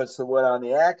team puts the wood on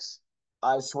the X,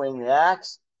 I swing the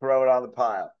axe, throw it on the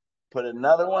pile. Put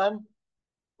another one,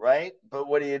 right? But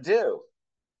what do?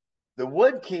 The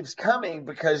wood keeps coming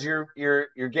because you're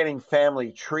getting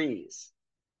family trees.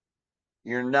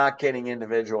 You're not getting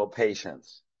individual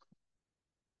patients.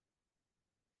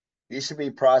 You should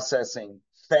be processing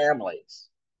families,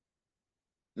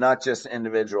 not just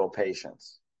individual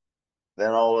patients.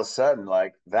 Then all of a sudden,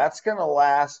 like, that's going to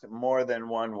last more than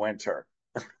one winter.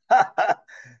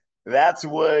 That's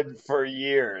wood for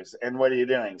years. And what are you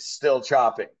doing? Still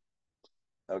chopping.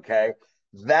 Okay.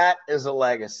 That is a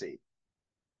legacy.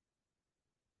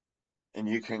 And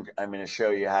I'm going to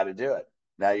show you how to do it.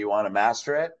 Now, you want to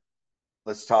master it?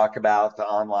 Let's talk about the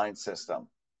online system.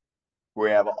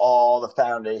 We have all the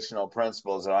foundational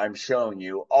principles that I'm showing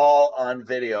you all on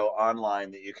video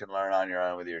online that you can learn on your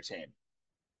own with your team.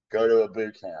 Go to a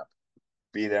boot camp,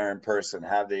 be there in person,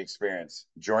 have the experience,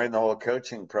 join the whole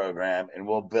coaching program, and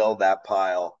we'll build that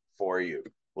pile for you.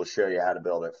 We'll show you how to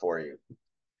build it for you.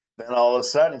 Then all of a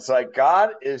sudden, it's like, God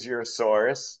is your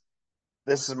source.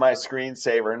 This is my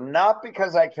screensaver, not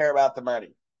because I care about the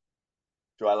money.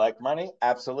 Do I like money?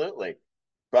 Absolutely.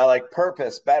 But I like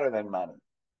purpose better than money,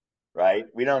 right?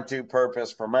 We don't do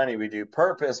purpose for money. We do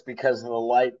purpose because of the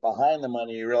light behind the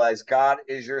money. You realize God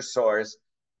is your source.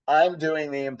 I'm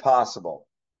doing the impossible,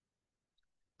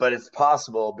 but it's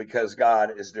possible because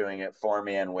God is doing it for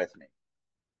me and with me.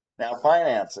 Now,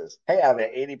 finances. Hey, I have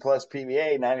an 80 plus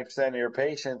PVA, 90% of your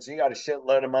patients, you got a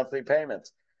shitload of monthly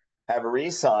payments. Have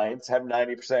re-signs, have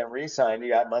 90% re-sign, you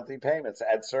got monthly payments.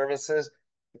 Add services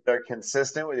that are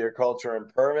consistent with your culture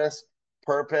and purpose.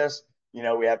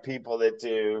 We have people that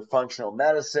do functional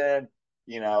medicine,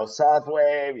 soft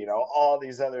wave, all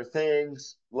these other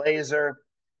things, laser.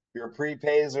 Your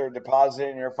prepays are deposited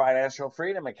in your financial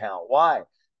freedom account. Why?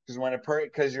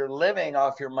 Because you're living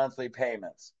off your monthly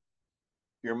payments.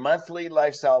 Your monthly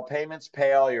lifestyle payments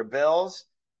pay all your bills.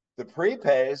 The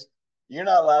prepays, you're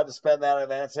not allowed to spend that in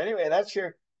advance anyway. That's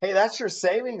your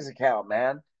savings account,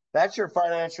 man. That's your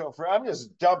financial free. I'm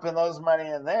just dumping those money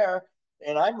in there,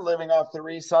 and I'm living off the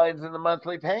re-signs and the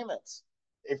monthly payments.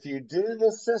 If you do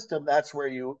this system, that's where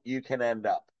you can end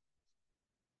up.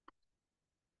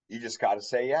 You just got to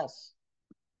say yes.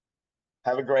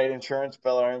 Have a great insurance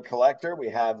biller and collector. We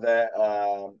have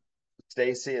the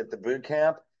Stacy at the boot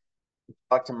camp.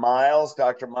 Talk to Miles,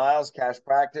 Dr. Miles, cash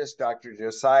practice, Dr.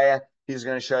 Josiah. He's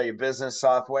going to show you business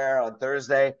software on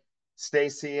Thursday.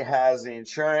 Stacy has the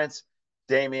insurance.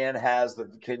 Damien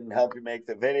can help you make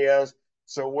the videos.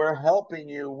 So we're helping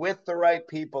you with the right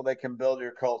people that can build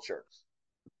your culture.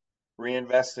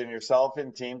 Reinvest in yourself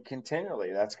and team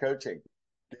continually. That's coaching.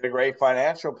 Get a great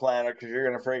financial planner because you're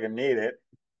going to freaking need it.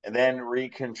 And then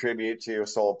recontribute to your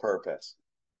soul purpose.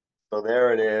 So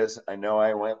there it is. I know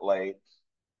I went late.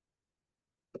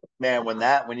 Man,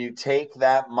 when you take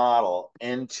that model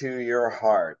into your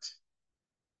heart,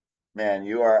 man,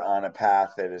 you are on a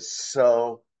path that is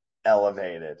so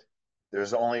elevated.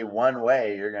 There's only one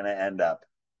way you're going to end up,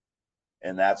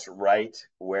 and that's right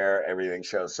where everything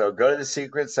shows. So go to the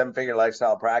Secret 7-Figure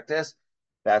Lifestyle Practice.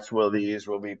 That's where these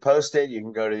will be posted. You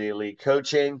can go to the Elite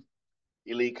Coaching,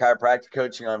 Elite Chiropractic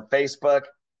Coaching on Facebook.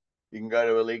 You can go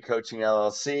to Elite Coaching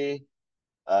LLC.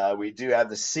 We do have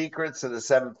the Secrets of the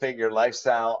 7-Figure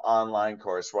Lifestyle online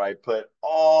course where I put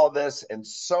all this and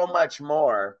so much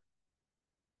more.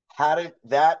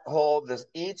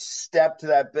 Each step to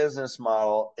that business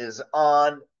model is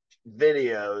on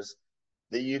videos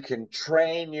that you can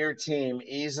train your team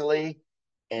easily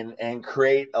and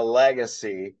create a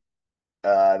legacy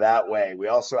that way. We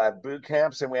also have boot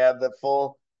camps and we have the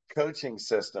full coaching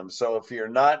system. So if you're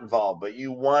not involved, but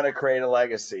you want to create a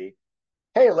legacy,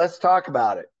 hey, let's talk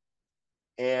about it.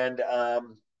 And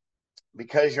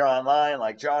because you're online,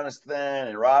 like Jonathan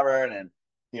and Robert, and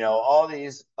all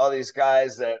these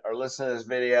guys that are listening to this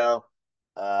video,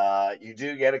 you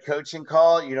do get a coaching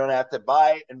call. You don't have to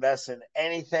buy, invest in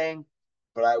anything,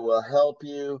 but I will help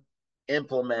you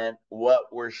implement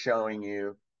what we're showing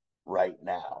you right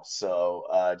now.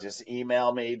 So just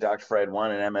email me,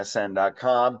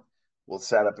 drfred1@msn.com. We'll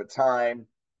set up a time,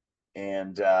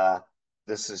 and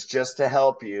this is just to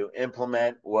help you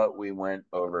implement what we went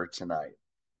over tonight.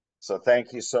 So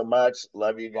thank you so much.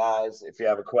 Love you guys. If you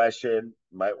have a question,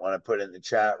 you might want to put it in the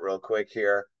chat real quick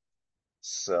here.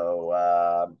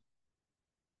 So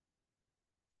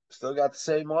still got the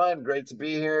same one. Great to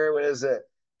be here. What is it?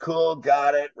 Cool.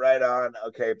 Got it. Right on.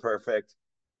 Okay, perfect.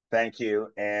 Thank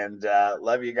you. And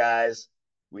love you guys.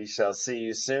 We shall see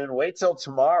you soon. Wait till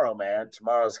tomorrow, man.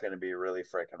 Tomorrow's going to be really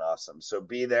freaking awesome. So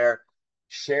be there.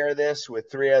 Share this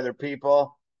with 3 other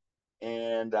people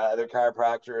and other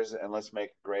chiropractors, and let's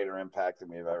make a greater impact than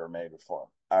we've ever made before.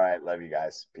 All right. Love you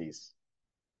guys. Peace.